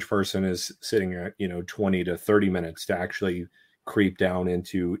average person is sitting at, 20 to 30 minutes to actually creep down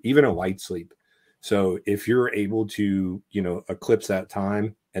into even a light sleep. So if you're able to, eclipse that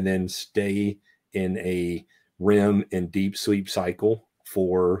time and then stay in a REM and deep sleep cycle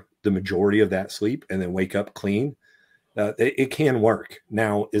for the majority of that sleep and then wake up clean, it can work.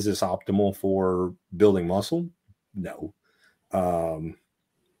 Now, is this optimal for building muscle? No.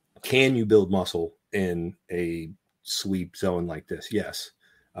 Can you build muscle in a sleep zone like this? Yes.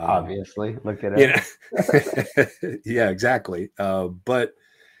 Obviously, look at it. Yeah, exactly. But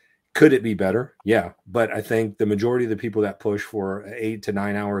could it be better? Yeah. But I think the majority of the people that push for an 8 to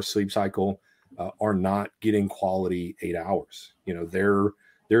 9 hour sleep cycle are not getting quality 8 hours.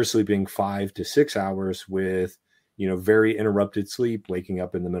 They're sleeping 5 to 6 hours with, very interrupted sleep, waking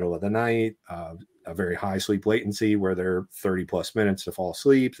up in the middle of the night, a very high sleep latency where they're 30 plus minutes to fall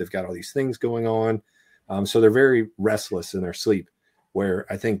asleep. They've got all these things going on. So they're very restless in their sleep, where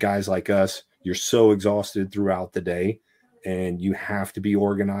I think guys like us, you're so exhausted throughout the day and you have to be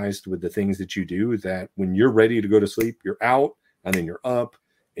organized with the things that you do that when you're ready to go to sleep, you're out and then you're up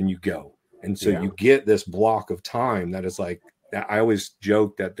and you go. And so you get this block of time that is like, I always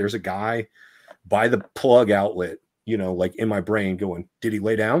joke that there's a guy by the plug outlet, like in my brain going, did he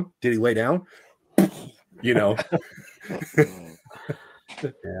lay down? Did he lay down? you know.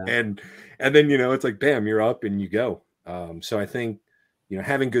 Yeah. And then, you know, it's like, bam, you're up and you go. So I think, you know,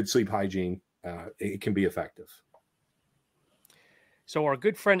 having good sleep hygiene, it can be effective. So our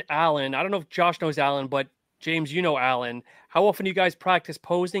good friend Alan, I don't know if Josh knows Alan, but James, you know Alan. How often do you guys practice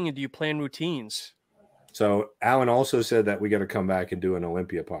posing, and do you plan routines? So Alan also said that we got to come back and do an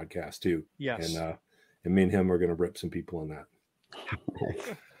Olympia podcast too. Yes. And me and him are going to rip some people in that.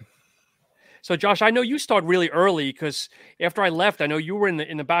 So Josh, I know you start really early because after I left, I know you were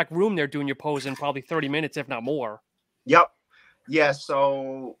in the back room there doing your pose in probably 30 minutes, if not more. Yep. Yeah.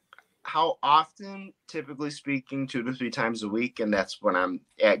 So how often? Typically speaking, 2 to 3 times a week, and that's when I'm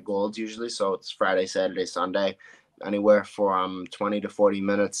at Gold's usually. So it's Friday, Saturday, Sunday. Anywhere from 20 to 40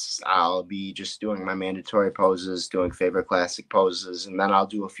 minutes, I'll be just doing my mandatory poses, doing favorite classic poses, and then I'll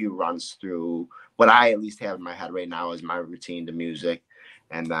do a few runs through what I at least have in my head right now is my routine to music,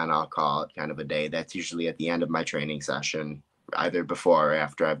 and then I'll call it kind of a day. That's usually at the end of my training session, either before or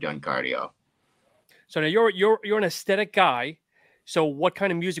after I've done cardio. So now you're an aesthetic guy. So what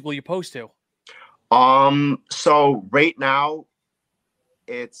kind of music will you pose to? So right now,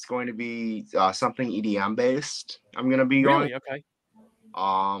 it's going to be something EDM based. I'm going to be Really? going.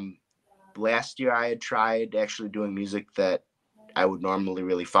 Okay. Last year I had tried actually doing music that I would normally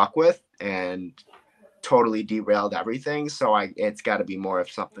really fuck with and totally derailed everything. So it's got to be more of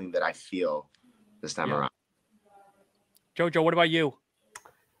something that I feel this time around. Jojo, what about you?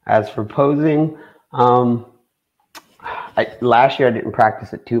 As for posing, last year I didn't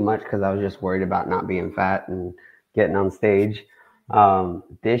practice it too much because I was just worried about not being fat and getting on stage.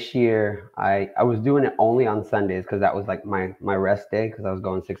 This year I was doing it only on Sundays because that was like my rest day because I was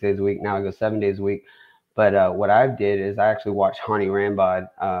going 6 days a week. Now I go 7 days a week. But what I did is I actually watched Hani Rambod.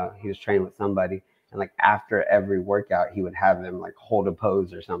 He was training with somebody, and like after every workout, he would have them like hold a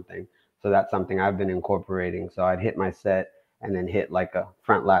pose or something. So that's something I've been incorporating. So I'd hit my set and then hit like a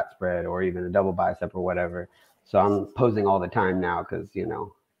front lat spread or even a double bicep or whatever. So I'm posing all the time now because, you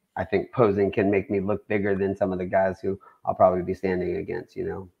know, I think posing can make me look bigger than some of the guys who I'll probably be standing against, you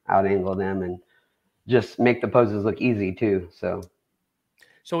know, out angle them and just make the poses look easy too. So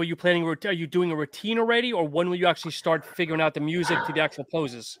are you planning? Are you doing a routine already, or when will you actually start figuring out the music to the actual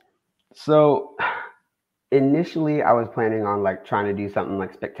poses? So initially I was planning on like trying to do something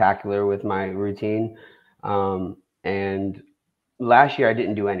like spectacular with my routine. And last year I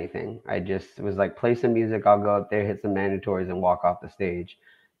didn't do anything. I just was like, play some music. I'll go up there, hit some mandatories and walk off the stage.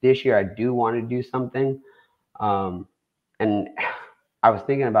 This year I do want to do something. And I was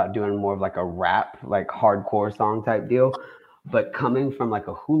thinking about doing more of like a rap, like hardcore song type deal. But coming from like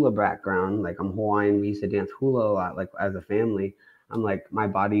a hula background, like I'm Hawaiian, we used to dance hula a lot, like as a family. I'm like, my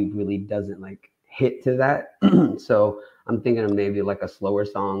body really doesn't like hit to that. So I'm thinking of maybe like a slower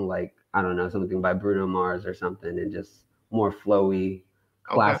song, like, I don't know, something by Bruno Mars or something, and just more flowy,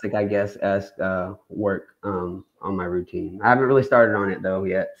 classic, I guess, esque work on my routine. I haven't really started on it though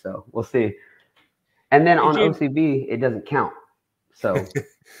yet, so we'll see. And then on OCB, it doesn't count. So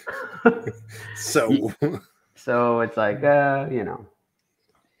so it's like, you know.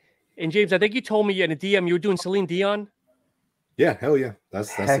 And James, I think you told me in a DM you were doing Celine Dion. Yeah, hell yeah.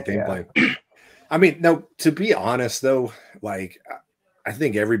 That's the game plan. I mean, no, to be honest though, like I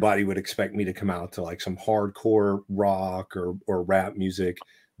think everybody would expect me to come out to like some hardcore rock or rap music,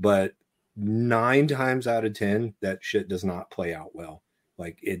 but 9 times out of 10, that shit does not play out well.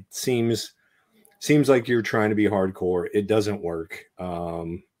 Like it seems like you're trying to be hardcore. It doesn't work.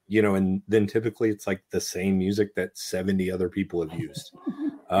 You know, and then typically it's like the same music that 70 other people have used.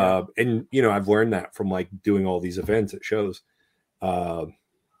 And, you know, I've learned that from like doing all these events at shows. I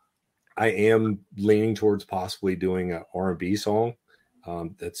am leaning towards possibly doing an R&B song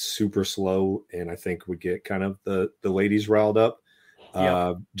that's super slow, and I think would get kind of the ladies riled up.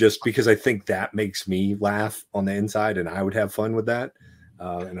 Just because I think that makes me laugh on the inside, and I would have fun with that.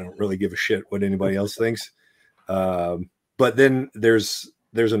 And I don't really give a shit what anybody else thinks. But then there's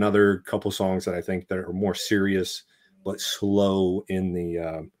another couple songs that I think that are more serious but slow in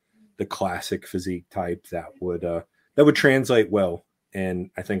the classic physique type that would translate well, and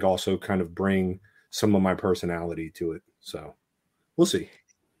I think also kind of bring some of my personality to it. So we'll see.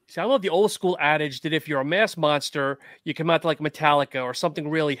 See, I love the old school adage that if you're a mass monster, you come out to like Metallica or something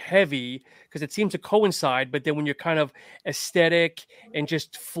really heavy because it seems to coincide. But then when you're kind of aesthetic and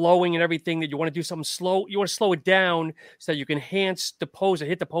just flowing and everything, that you want to do something slow, you want to slow it down so that you can enhance the pose and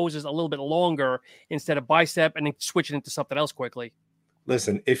hit the poses a little bit longer instead of bicep and then switch it into something else quickly.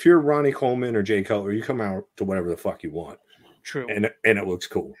 Listen, if you're Ronnie Coleman or Jay Cutler, you come out to whatever the fuck you want. True. And it looks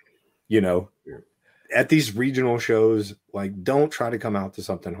cool. You know, at these regional shows, like, don't try to come out to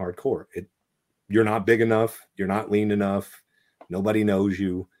something hardcore. you're not big enough, you're not lean enough, nobody knows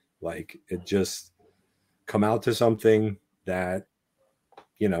you. Like, it just come out to something that,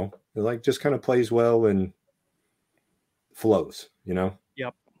 you know, like just kind of plays well and flows, you know?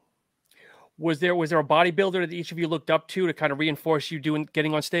 Yep. Was there a bodybuilder that each of you looked up to kind of reinforce you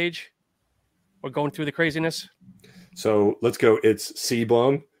getting on stage or going through the craziness? So let's go. It's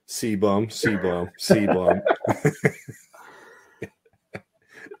C-Bum, C-Bum, C-Bum, C-Bum.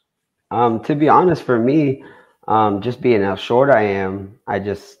 To be honest, for me, just being how short I am, I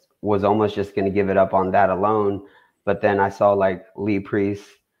just was almost just going to give it up on that alone. But then I saw like Lee Priest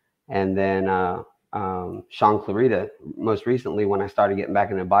and then Sean Clarita most recently when I started getting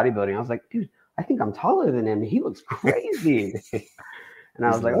back into bodybuilding. I was like, dude, I think I'm taller than him. He looks crazy. And I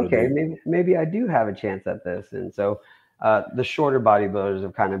was like, okay, maybe I do have a chance at this. And so the shorter bodybuilders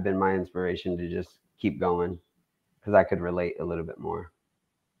have kind of been my inspiration to just keep going because I could relate a little bit more.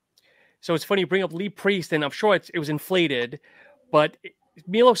 So it's funny you bring up Lee Priest, and I'm sure it was inflated, but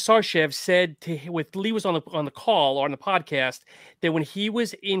Milo Sarshev said with Lee was on the call or on the podcast that when he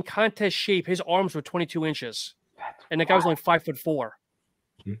was in contest shape, his arms were 22 inches, and the guy was only 5'4".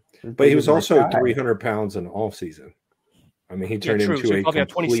 But he was also 300 pounds in off season. I mean, he turned into a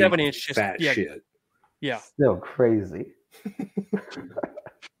complete 27-inch fat shit. Yeah, still crazy.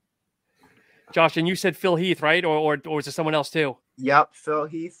 Josh, and you said Phil Heath, right? Or was it someone else too? Yep, Phil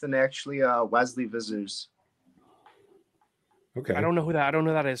Heath and actually Wesley Vizers. Okay. I don't know who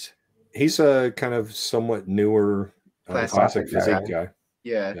that is. He's a kind of somewhat newer classic physique guy.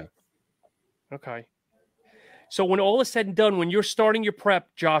 Yeah. Okay. So when all is said and done, when you're starting your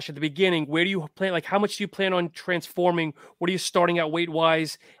prep, Josh, at the beginning, where do you plan? Like, how much do you plan on transforming? What are you starting at weight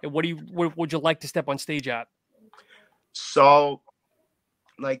wise, and what would you like to step on stage at? So,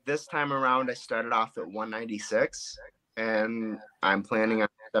 like this time around, I started off at 196, and I'm planning on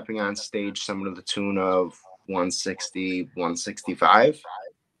stepping on stage somewhere to the tune of 160, 165.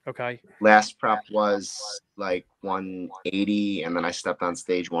 Okay. Last prep was like 180, and then I stepped on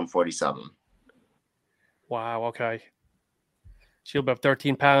stage 147. Wow. Okay. So you're about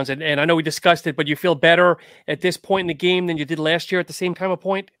 13 pounds. And I know we discussed it, but you feel better at this point in the game than you did last year at the same time of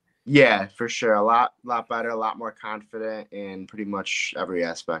point? Yeah, for sure. A lot better, a lot more confident in pretty much every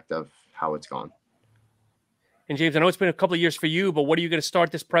aspect of how it's gone. And James, I know it's been a couple of years for you, but what are you going to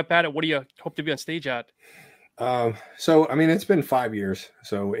start this prep at? And what do you hope to be on stage at? So, I mean, it's been 5 years.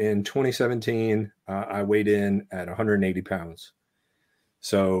 So in 2017, I weighed in at 180 pounds.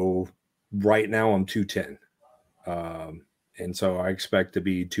 So right now I'm 210. And so I expect to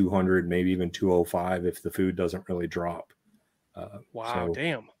be 200, maybe even 205 if the food doesn't really drop. Wow, so,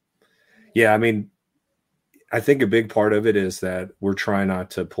 damn. Yeah, I mean, I think a big part of it is that we're trying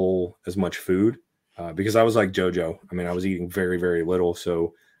not to pull as much food because I was like JoJo. I mean, I was eating very, very little.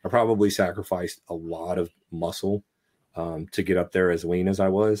 So I probably sacrificed a lot of muscle to get up there as lean as I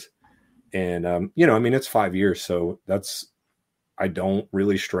was. And, you know, I mean, it's 5 years. So I don't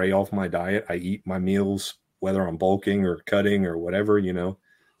really stray off my diet. I eat my meals, whether I'm bulking or cutting or whatever, you know.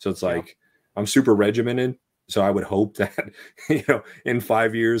 So it's like I'm super regimented. So I would hope that, you know, in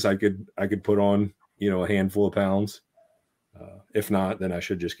 5 years I could put on, you know, a handful of pounds. If not, then I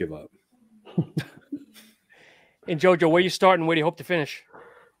should just give up. And JoJo, where are you starting? Where do you hope to finish?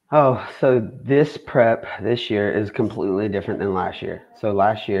 Oh, so this prep this year is completely different than last year. So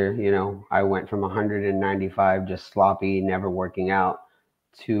last year, you know, I went from 195, just sloppy, never working out,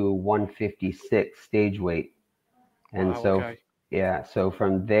 to 156 stage weight. And so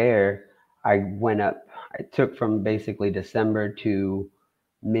from there, I went up. I took from basically December to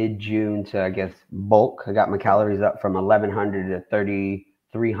mid-June to, I guess, bulk. I got my calories up from 1,100 to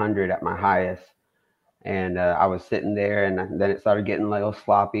 3,300 at my highest. And I was sitting there, and then it started getting a little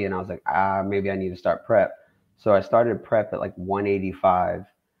sloppy, and I was like, maybe I need to start prep. So I started prep at like 185.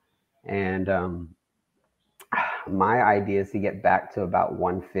 And my idea is to get back to about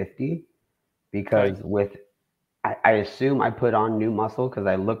 150 because I assume I put on new muscle because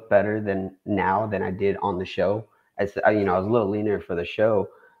I look better than I did on the show. I was a little leaner for the show,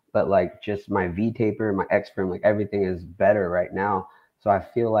 but like just my V-taper, my X-Firm, like everything is better right now. So I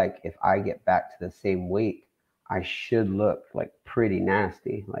feel like if I get back to the same weight, I should look like pretty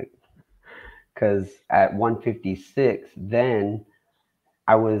nasty. Like, because at 156, then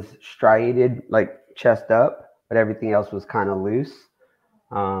I was striated, like chest up, but everything else was kind of loose.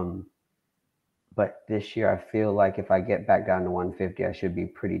 But this year, I feel like if I get back down to 150, I should be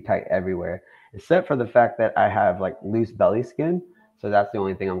pretty tight everywhere, except for the fact that I have like loose belly skin. So that's the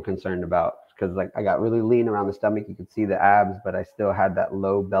only thing I'm concerned about. Because like I got really lean around the stomach, you could see the abs, but I still had that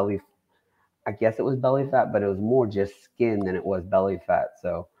low belly. I guess it was belly fat, but it was more just skin than it was belly fat.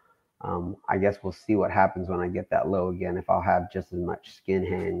 So I guess we'll see what happens when I get that low again. If I'll have just as much skin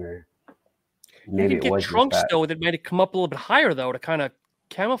hang, or maybe you can get trunks though that might come up a little bit higher though to kind of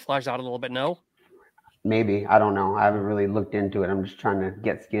camouflage out a little bit. No, maybe, I don't know. I haven't really looked into it. I'm just trying to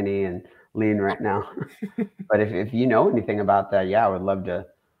get skinny and lean right now. But if you know anything about that, yeah, I would love to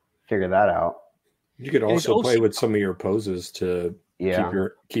figure that out. You could also play with some of your poses to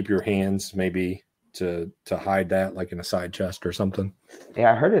keep your hands maybe to hide that, like in a side chest or something.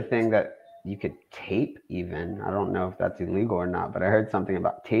 Yeah, I heard a thing that you could tape even. I don't know if that's illegal or not, but I heard something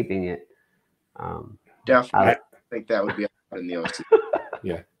about taping it. Definitely, I think that would be in the OC.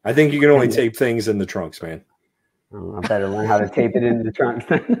 Yeah, I think you can only tape things in the trunks, man. I better learn how to tape it in the trunks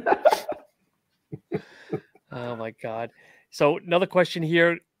then. Oh my God. So another question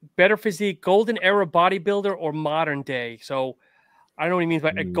here. Better physique, golden era bodybuilder or modern day? So I don't know what he means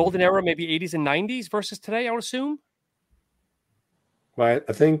by golden era, maybe 80s and 90s versus today, I would assume. Well,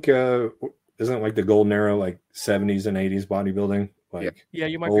 I think isn't like the golden era like 70s and 80s bodybuilding? Like yeah,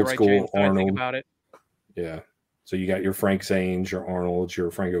 you might be right, James. I think about it. Yeah. So you got your Frank Zanes, your Arnolds,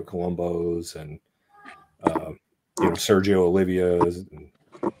 your Franco Columbos, and Sergio Olivia's.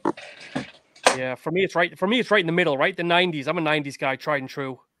 Yeah, for me it's right. For me, it's right in the middle, right? The 90s. I'm a 90s guy, tried and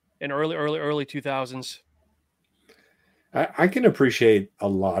true, and early 2000s. I can appreciate a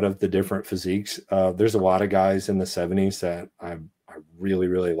lot of the different physiques. There's a lot of guys in the 70s that I really,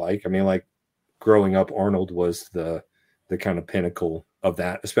 really like. I mean, like growing up, Arnold was the kind of pinnacle of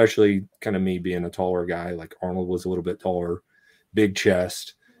that, especially kind of me being a taller guy. Like Arnold was a little bit taller, big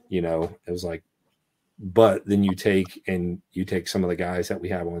chest, it was like, but then you take some of the guys that we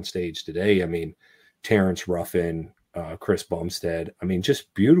have on stage today. I mean, Terrence Ruffin, Chris Bumstead, I mean,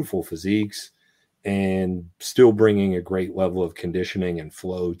 just beautiful physiques and still bringing a great level of conditioning and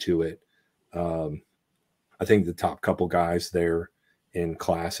flow to it. I think the top couple guys there in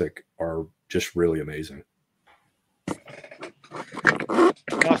classic are just really amazing.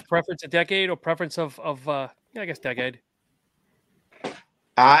 Josh, preference a decade or preference of I guess decade?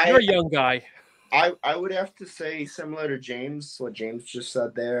 You're a young guy. I would have to say similar to James, what James just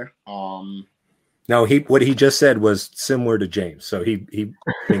said there. No, what he just said was similar to James. So he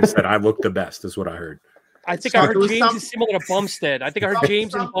thinks that I look the best, is what I heard. I think I heard James is similar to Bumstead. I think I heard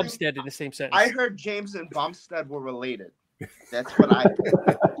James and Bumstead in the same sentence. I heard James and Bumstead were related. That's what I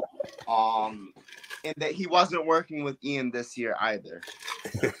heard. And that he wasn't working with Ian this year either.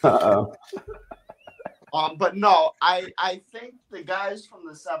 Uh-oh. But no, I think the guys from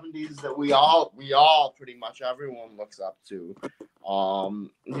the 70s that we all pretty much everyone looks up to.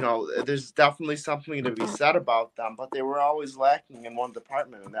 There's definitely something to be said about them, but they were always lacking in one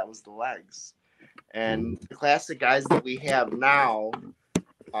department, and that was the legs. And the classic guys that we have now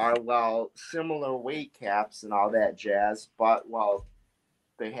are, similar weight caps and all that jazz, but,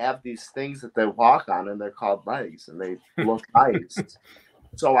 they have these things that they walk on, and they're called legs, and they look nice.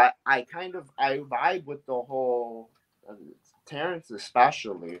 So I vibe with the whole Terrence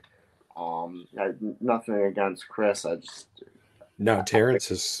especially. Nothing against Chris. Terrence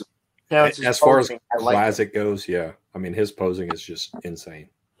is as far as classic goes. Yeah, I mean his posing is just insane.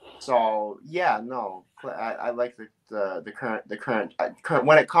 So I like the current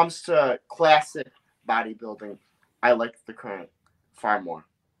when it comes to classic bodybuilding. I like the current far more.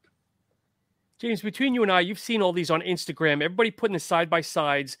 James, between you and I, you've seen all these on Instagram. Everybody putting the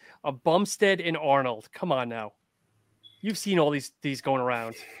side-by-sides of Bumstead and Arnold. Come on now. You've seen all these going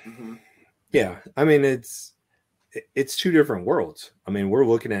around. Mm-hmm. Yeah. I mean, it's two different worlds. I mean, we're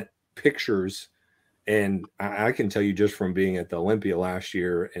looking at pictures, and I can tell you just from being at the Olympia last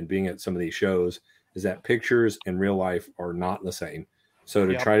year and being at some of these shows is that pictures and real life are not the same. So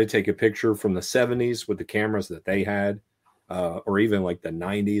to try to take a picture from the 70s with the cameras that they had, or even like the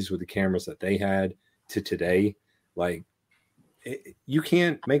 90s with the cameras that they had to today, you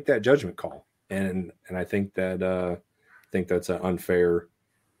can't make that judgment call. And I think that that's an unfair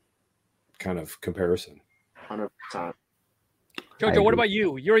kind of comparison. 100%. Jojo, what about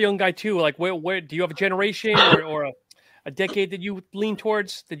you? You're a young guy too. Like where do you have a generation or a decade that you lean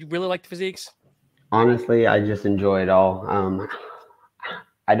towards that you really like the physiques? Honestly, I just enjoy it all.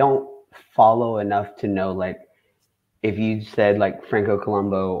 I don't follow enough to know if you said Franco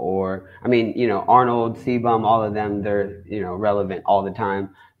Columbo or, Arnold, C-Bum, all of them, they're, relevant all the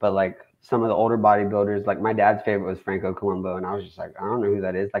time. But some of the older bodybuilders, my dad's favorite was Franco Columbo. And I was just I don't know who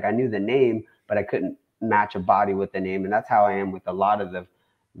that is. I knew the name, but I couldn't match a body with the name. And that's how I am with a lot of the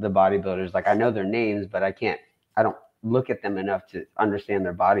bodybuilders. I know their names, but I don't look at them enough to understand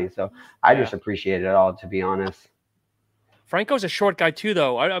their bodies. So I just appreciate it all, to be honest. Franco's a short guy too,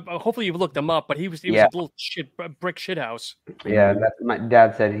 though. Hopefully you've looked him up, but he was a little brick shit house. Yeah, that's my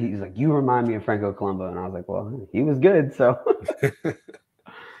dad said. He's like, you remind me of Franco Columbo, and I was like, well, he was good. So,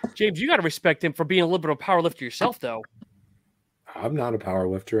 James, you got to respect him for being a little bit of a power lifter yourself, though. I'm not a power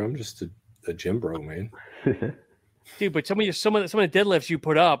lifter. I'm just a gym bro, man. Dude, but some of the deadlifts you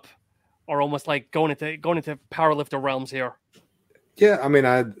put up are almost like going into power lifter realms here. Yeah, I mean,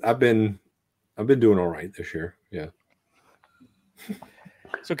 I've been doing all right this year. Yeah.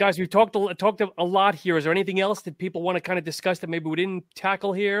 So, guys, we talked a lot here. Is there anything else that people want to kind of discuss that maybe we didn't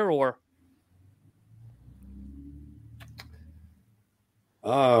tackle here, or?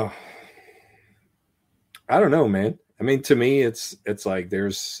 I don't know, man. I mean, to me, it's like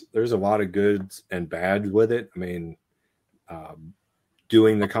there's a lot of good and bad with it. I mean,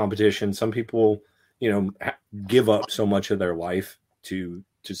 doing the competition, some people, give up so much of their life to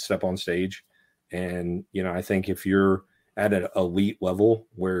step on stage, and I think if you're at an elite level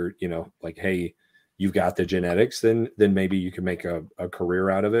where like, hey, you've got the genetics, then maybe you can make a career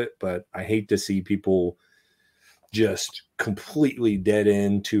out of it. But I hate to see people just completely dead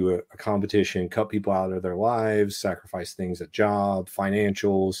into a competition, cut people out of their lives, sacrifice things, a job,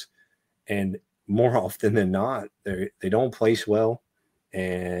 financials, and more often than not, they don't place well,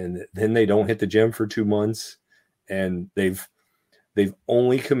 and then they don't hit the gym for 2 months, and they've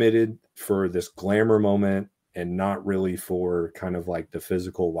only committed for this glamour moment and not really for kind of like the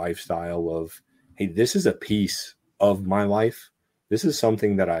physical lifestyle of, hey, this is a piece of my life. This is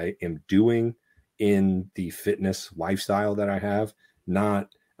something that I am doing in the fitness lifestyle that I have. Not,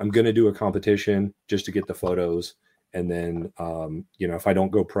 I'm going to do a competition just to get the photos. And then, if I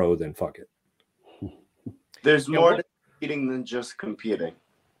don't go pro, then fuck it. There's more to competing than just competing.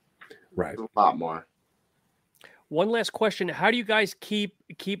 Right. There's a lot more. One last question. How do you guys keep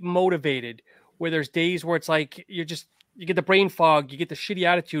motivated where there's days where it's like you get the brain fog, you get the shitty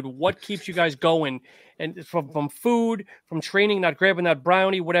attitude? What keeps you guys going? And from food, from training, not grabbing that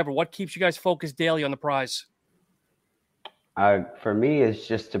brownie, whatever, what keeps you guys focused daily on the prize? For me, it's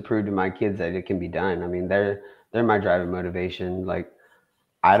just to prove to my kids that it can be done. I mean, they're my driving motivation. Like,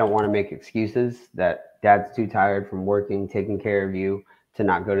 I don't want to make excuses that dad's too tired from working, taking care of you, to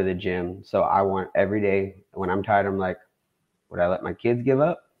not go to the gym. So I want every day when I'm tired, I'm like, would I let my kids give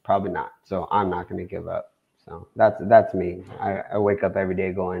up? Probably not. So I'm not going to give up. So that's me. I wake up every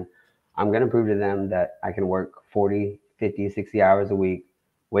day going, I'm going to prove to them that I can work 40, 50, 60 hours a week,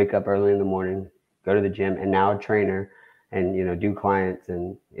 wake up early in the morning, go to the gym, and now a trainer and, do clients.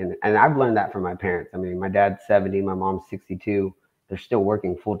 And I've learned that from my parents. I mean, my dad's 70, my mom's 62. They're still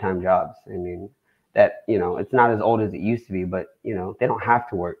working full-time jobs. I mean, that, it's not as old as it used to be, but, they don't have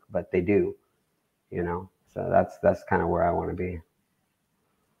to work, but they do, so that's kind of where I want to be.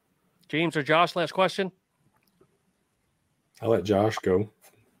 James or Josh, last question. I'll let Josh go.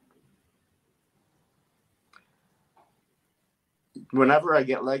 Whenever I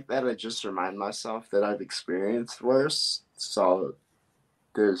get like that, I just remind myself that I've experienced worse. So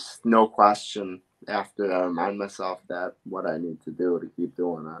there's no question after I remind myself that what I need to do to keep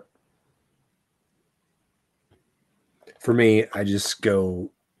doing that. For me, I just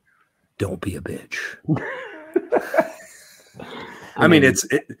go, don't be a bitch. I mean, it's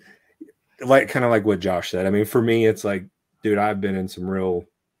like kind of like what Josh said. I mean, for me, it's like, dude, I've been in some real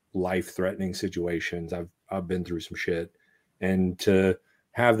life-threatening situations. I've been through some shit, and to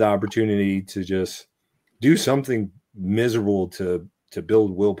have the opportunity to just do something miserable to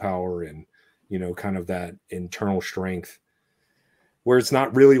build willpower and kind of that internal strength, where it's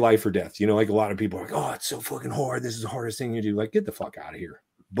not really life or death. Like a lot of people are like, oh, it's so fucking hard. This is the hardest thing you do. Like, get the fuck out of here.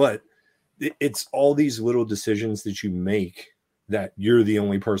 But it's all these little decisions that you make that you're the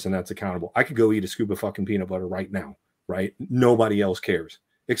only person that's accountable. I could go eat a scoop of fucking peanut butter right now, right? Nobody else cares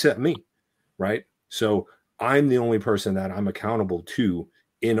except me, right? So I'm the only person that I'm accountable to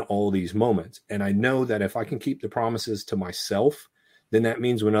in all these moments. And I know that if I can keep the promises to myself, then that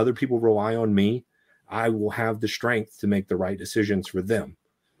means when other people rely on me, I will have the strength to make the right decisions for them.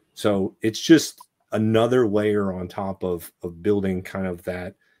 So it's just another layer on top of building kind of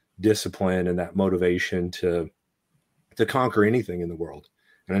that discipline and that motivation to conquer anything in the world.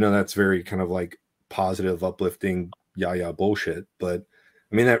 And I know that's very kind of like positive, uplifting, bullshit. But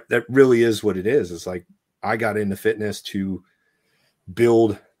I mean, that really is what it is. It's like, I got into fitness to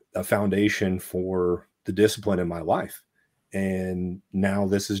build a foundation for the discipline in my life. And now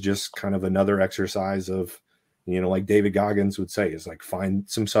this is just kind of another exercise of, like David Goggins would say, is like, find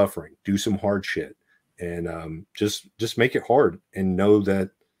some suffering, do some hard shit, and just make it hard and know that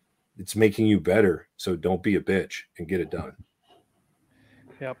it's making you better. So don't be a bitch and get it done.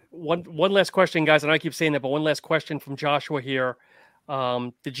 Yep. One last question, guys. I know I keep saying that, but one last question from Joshua here.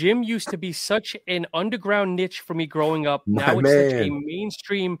 The gym used to be such an underground niche for me growing up. Now it's such a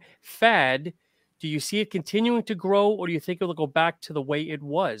mainstream fad. Do you see it continuing to grow, or do you think it'll go back to the way it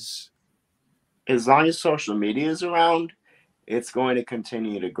was? As long as social media is around, it's going to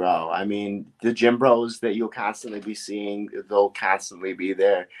continue to grow. I mean, the gym bros that you'll constantly be seeing, they'll constantly be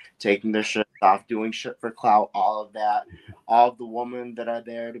there taking their shit off, doing shit for clout, all of that. All of the women that are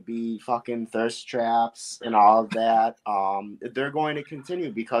there to be fucking thirst traps and all of that, they're going to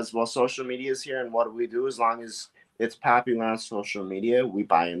continue because, well, social media is here, and what do we do? As long as it's popular on social media, we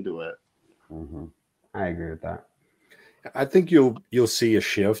buy into it. Mm-hmm. I agree with that. I think you'll see a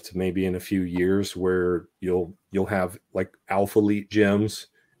shift maybe in a few years where you'll have like Alpha Elite gyms,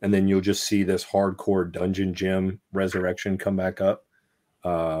 and then you'll just see this hardcore dungeon gym resurrection come back up.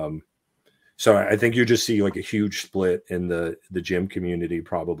 So I think you just see like a huge split in the gym community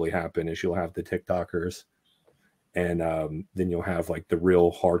probably happen as you'll have the TikTokers, and then you'll have like the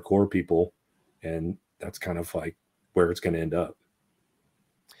real hardcore people, and that's kind of like where it's going to end up.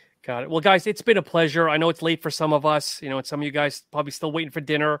 Got it. Well, guys, it's been a pleasure. I know it's late for some of us, and some of you guys probably still waiting for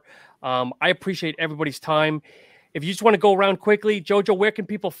dinner. I appreciate everybody's time. If you just want to go around quickly, Jojo, where can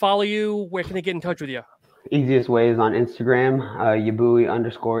people follow you? Where can they get in touch with you? Easiest way is on Instagram.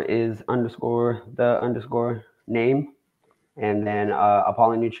 Yabui_is_the_name. And then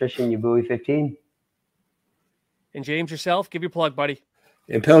Apollo Nutrition, Yabui15. And James, yourself, give your plug, buddy.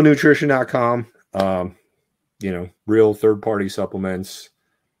 ImpelNutrition.com. Real third-party supplements.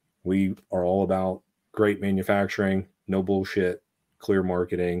 We are all about great manufacturing, no bullshit, clear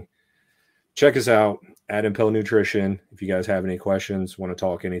marketing. Check us out at Impel Nutrition if you guys have any questions, want to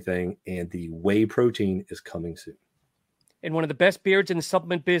talk anything. And the whey protein is coming soon. and one of the best beards in the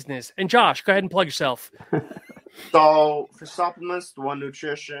supplement business. And Josh, go ahead and plug yourself. So for supplements, The One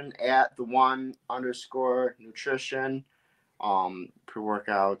Nutrition at @the1_nutrition.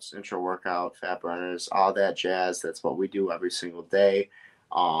 Pre-workouts, intro workout, fat burners, all that jazz. That's what we do every single day.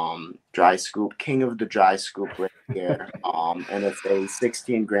 Dry scoop, king of the dry scoop right here. And it's a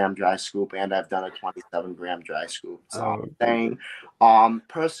 16-gram dry scoop, and I've done a 27-gram dry scoop. So thing.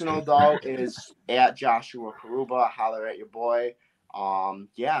 Personal though is at Joshua Karuba. Holler at your boy.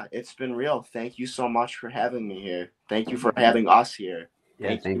 Yeah, it's been real. Thank you so much for having me here. Thank you for having us here.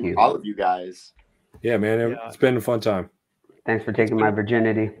 Thank you. All of you guys. Yeah, man, it's been a fun time. Thanks for taking my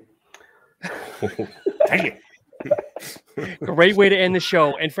virginity. Dang it. Great way to end the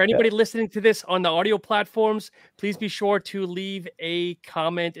show. And for anybody listening to this on the audio platforms, please be sure to leave a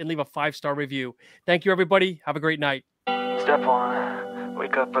comment and leave a 5-star review. Thank you, everybody. Have a great night. Step 1,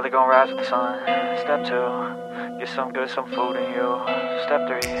 wake up early, gonna rise with the sun. Step 2, get some food in you. Step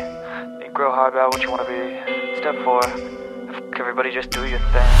 3, think real hard about what you want to be. Step 4, everybody just do your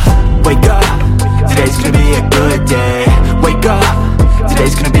thing. Wake up, today's gonna be a good day. Wake up,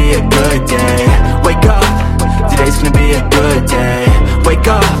 today's gonna be a good day. Wake up, today's gonna be a good day. Wake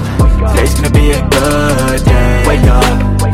up, today's gonna be a